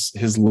and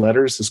his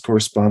letters, his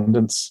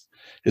correspondence,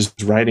 his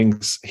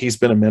writings, he's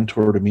been a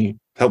mentor to me,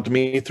 helped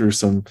me through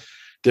some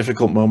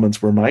difficult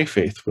moments where my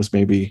faith was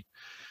maybe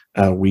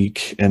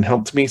weak, and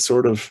helped me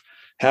sort of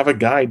have a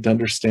guide to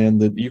understand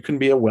that you can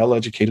be a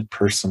well-educated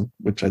person,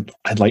 which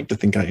I'd like to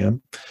think I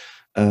am,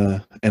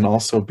 and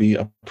also be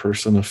a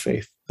person of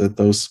faith, that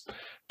those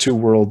two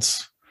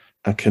worlds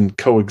can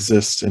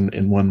coexist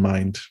in one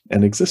mind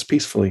and exist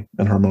peacefully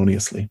and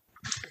harmoniously.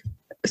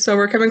 So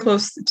we're coming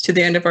close to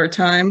the end of our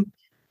time.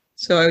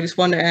 So I just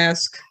wanted to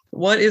ask,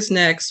 what is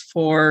next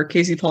for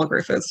Casey Paul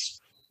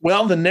Griffiths?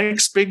 Well, the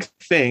next big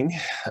thing,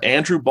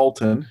 Andrew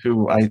Bolton,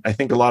 who I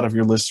think a lot of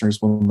your listeners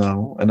will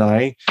know, and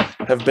I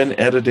have been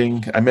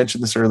editing, I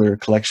mentioned this earlier, a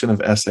collection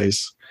of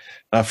essays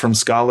from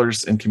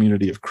scholars in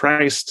Community of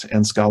Christ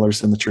and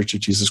scholars in the Church of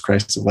Jesus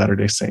Christ of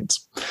Latter-day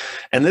Saints.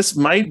 And this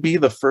might be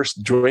the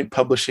first joint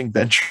publishing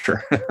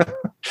venture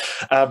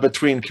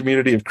between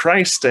Community of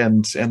Christ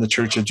and the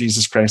Church of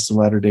Jesus Christ of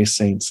Latter-day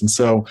Saints. And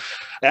so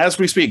as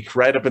we speak,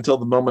 right up until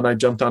the moment I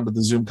jumped onto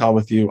the Zoom call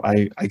with you,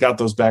 I got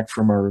those back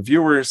from our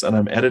reviewers, and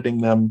I'm editing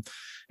them.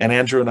 And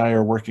Andrew and I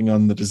are working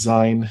on the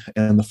design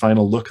and the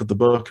final look of the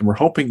book, and we're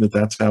hoping that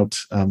that's out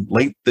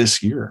late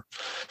this year.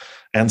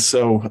 And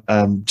so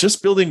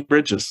just building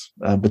bridges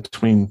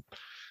between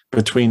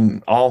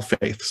all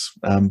faiths,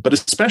 but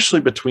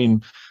especially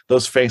between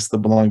those faiths that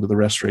belong to the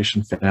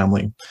Restoration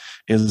family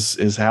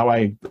is how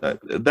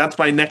that's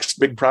my next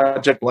big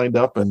project lined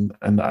up. And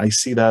I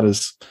see that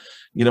as,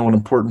 an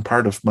important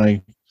part of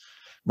my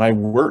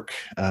work.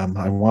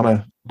 I want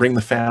to bring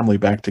the family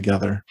back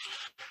together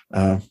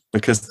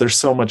because there's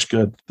so much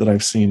good that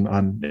I've seen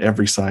on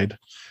every side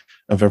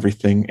of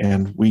everything.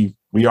 And we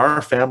we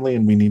are family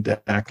and we need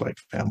to act like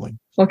family.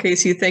 Well,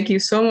 Casey, thank you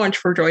so much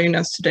for joining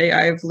us today.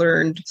 I've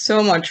learned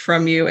so much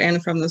from you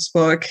and from this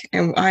book,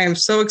 and I am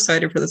so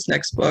excited for this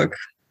next book.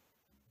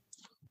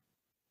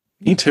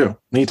 Me too.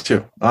 Me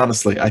too.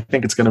 Honestly, I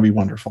think it's going to be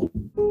wonderful.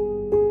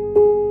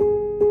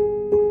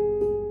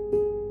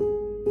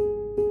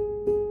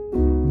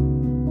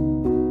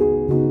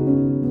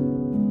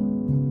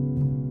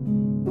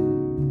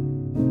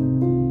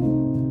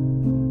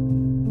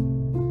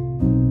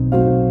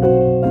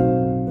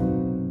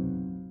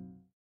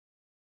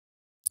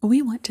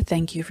 We want to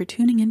thank you for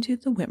tuning into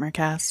the Whitmer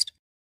Cast.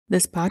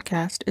 This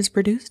podcast is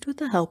produced with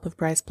the help of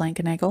Bryce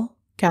Blankenagel,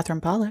 Catherine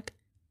Pollock,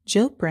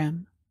 Jill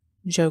Brim,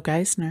 Joe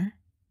Geisner,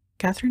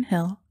 Catherine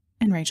Hill,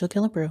 and Rachel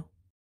Killebrew.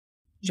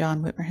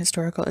 John Whitmer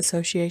Historical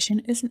Association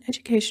is an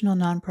educational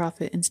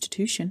nonprofit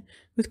institution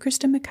with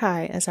Krista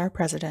McKay as our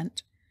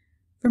president.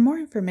 For more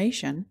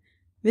information,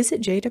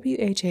 visit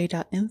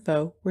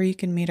jwha.info, where you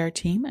can meet our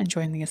team and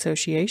join the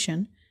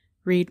association,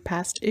 read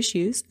past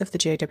issues of the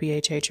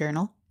JWHA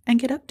Journal, and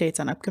get updates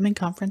on upcoming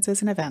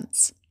conferences and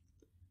events.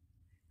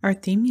 Our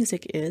theme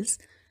music is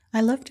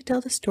I Love to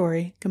Tell the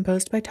Story,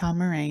 composed by Tom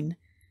Moraine.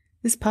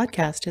 This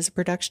podcast is a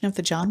production of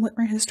the John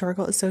Whitmer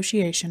Historical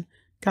Association,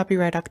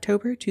 copyright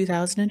October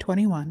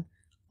 2021,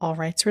 all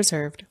rights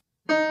reserved.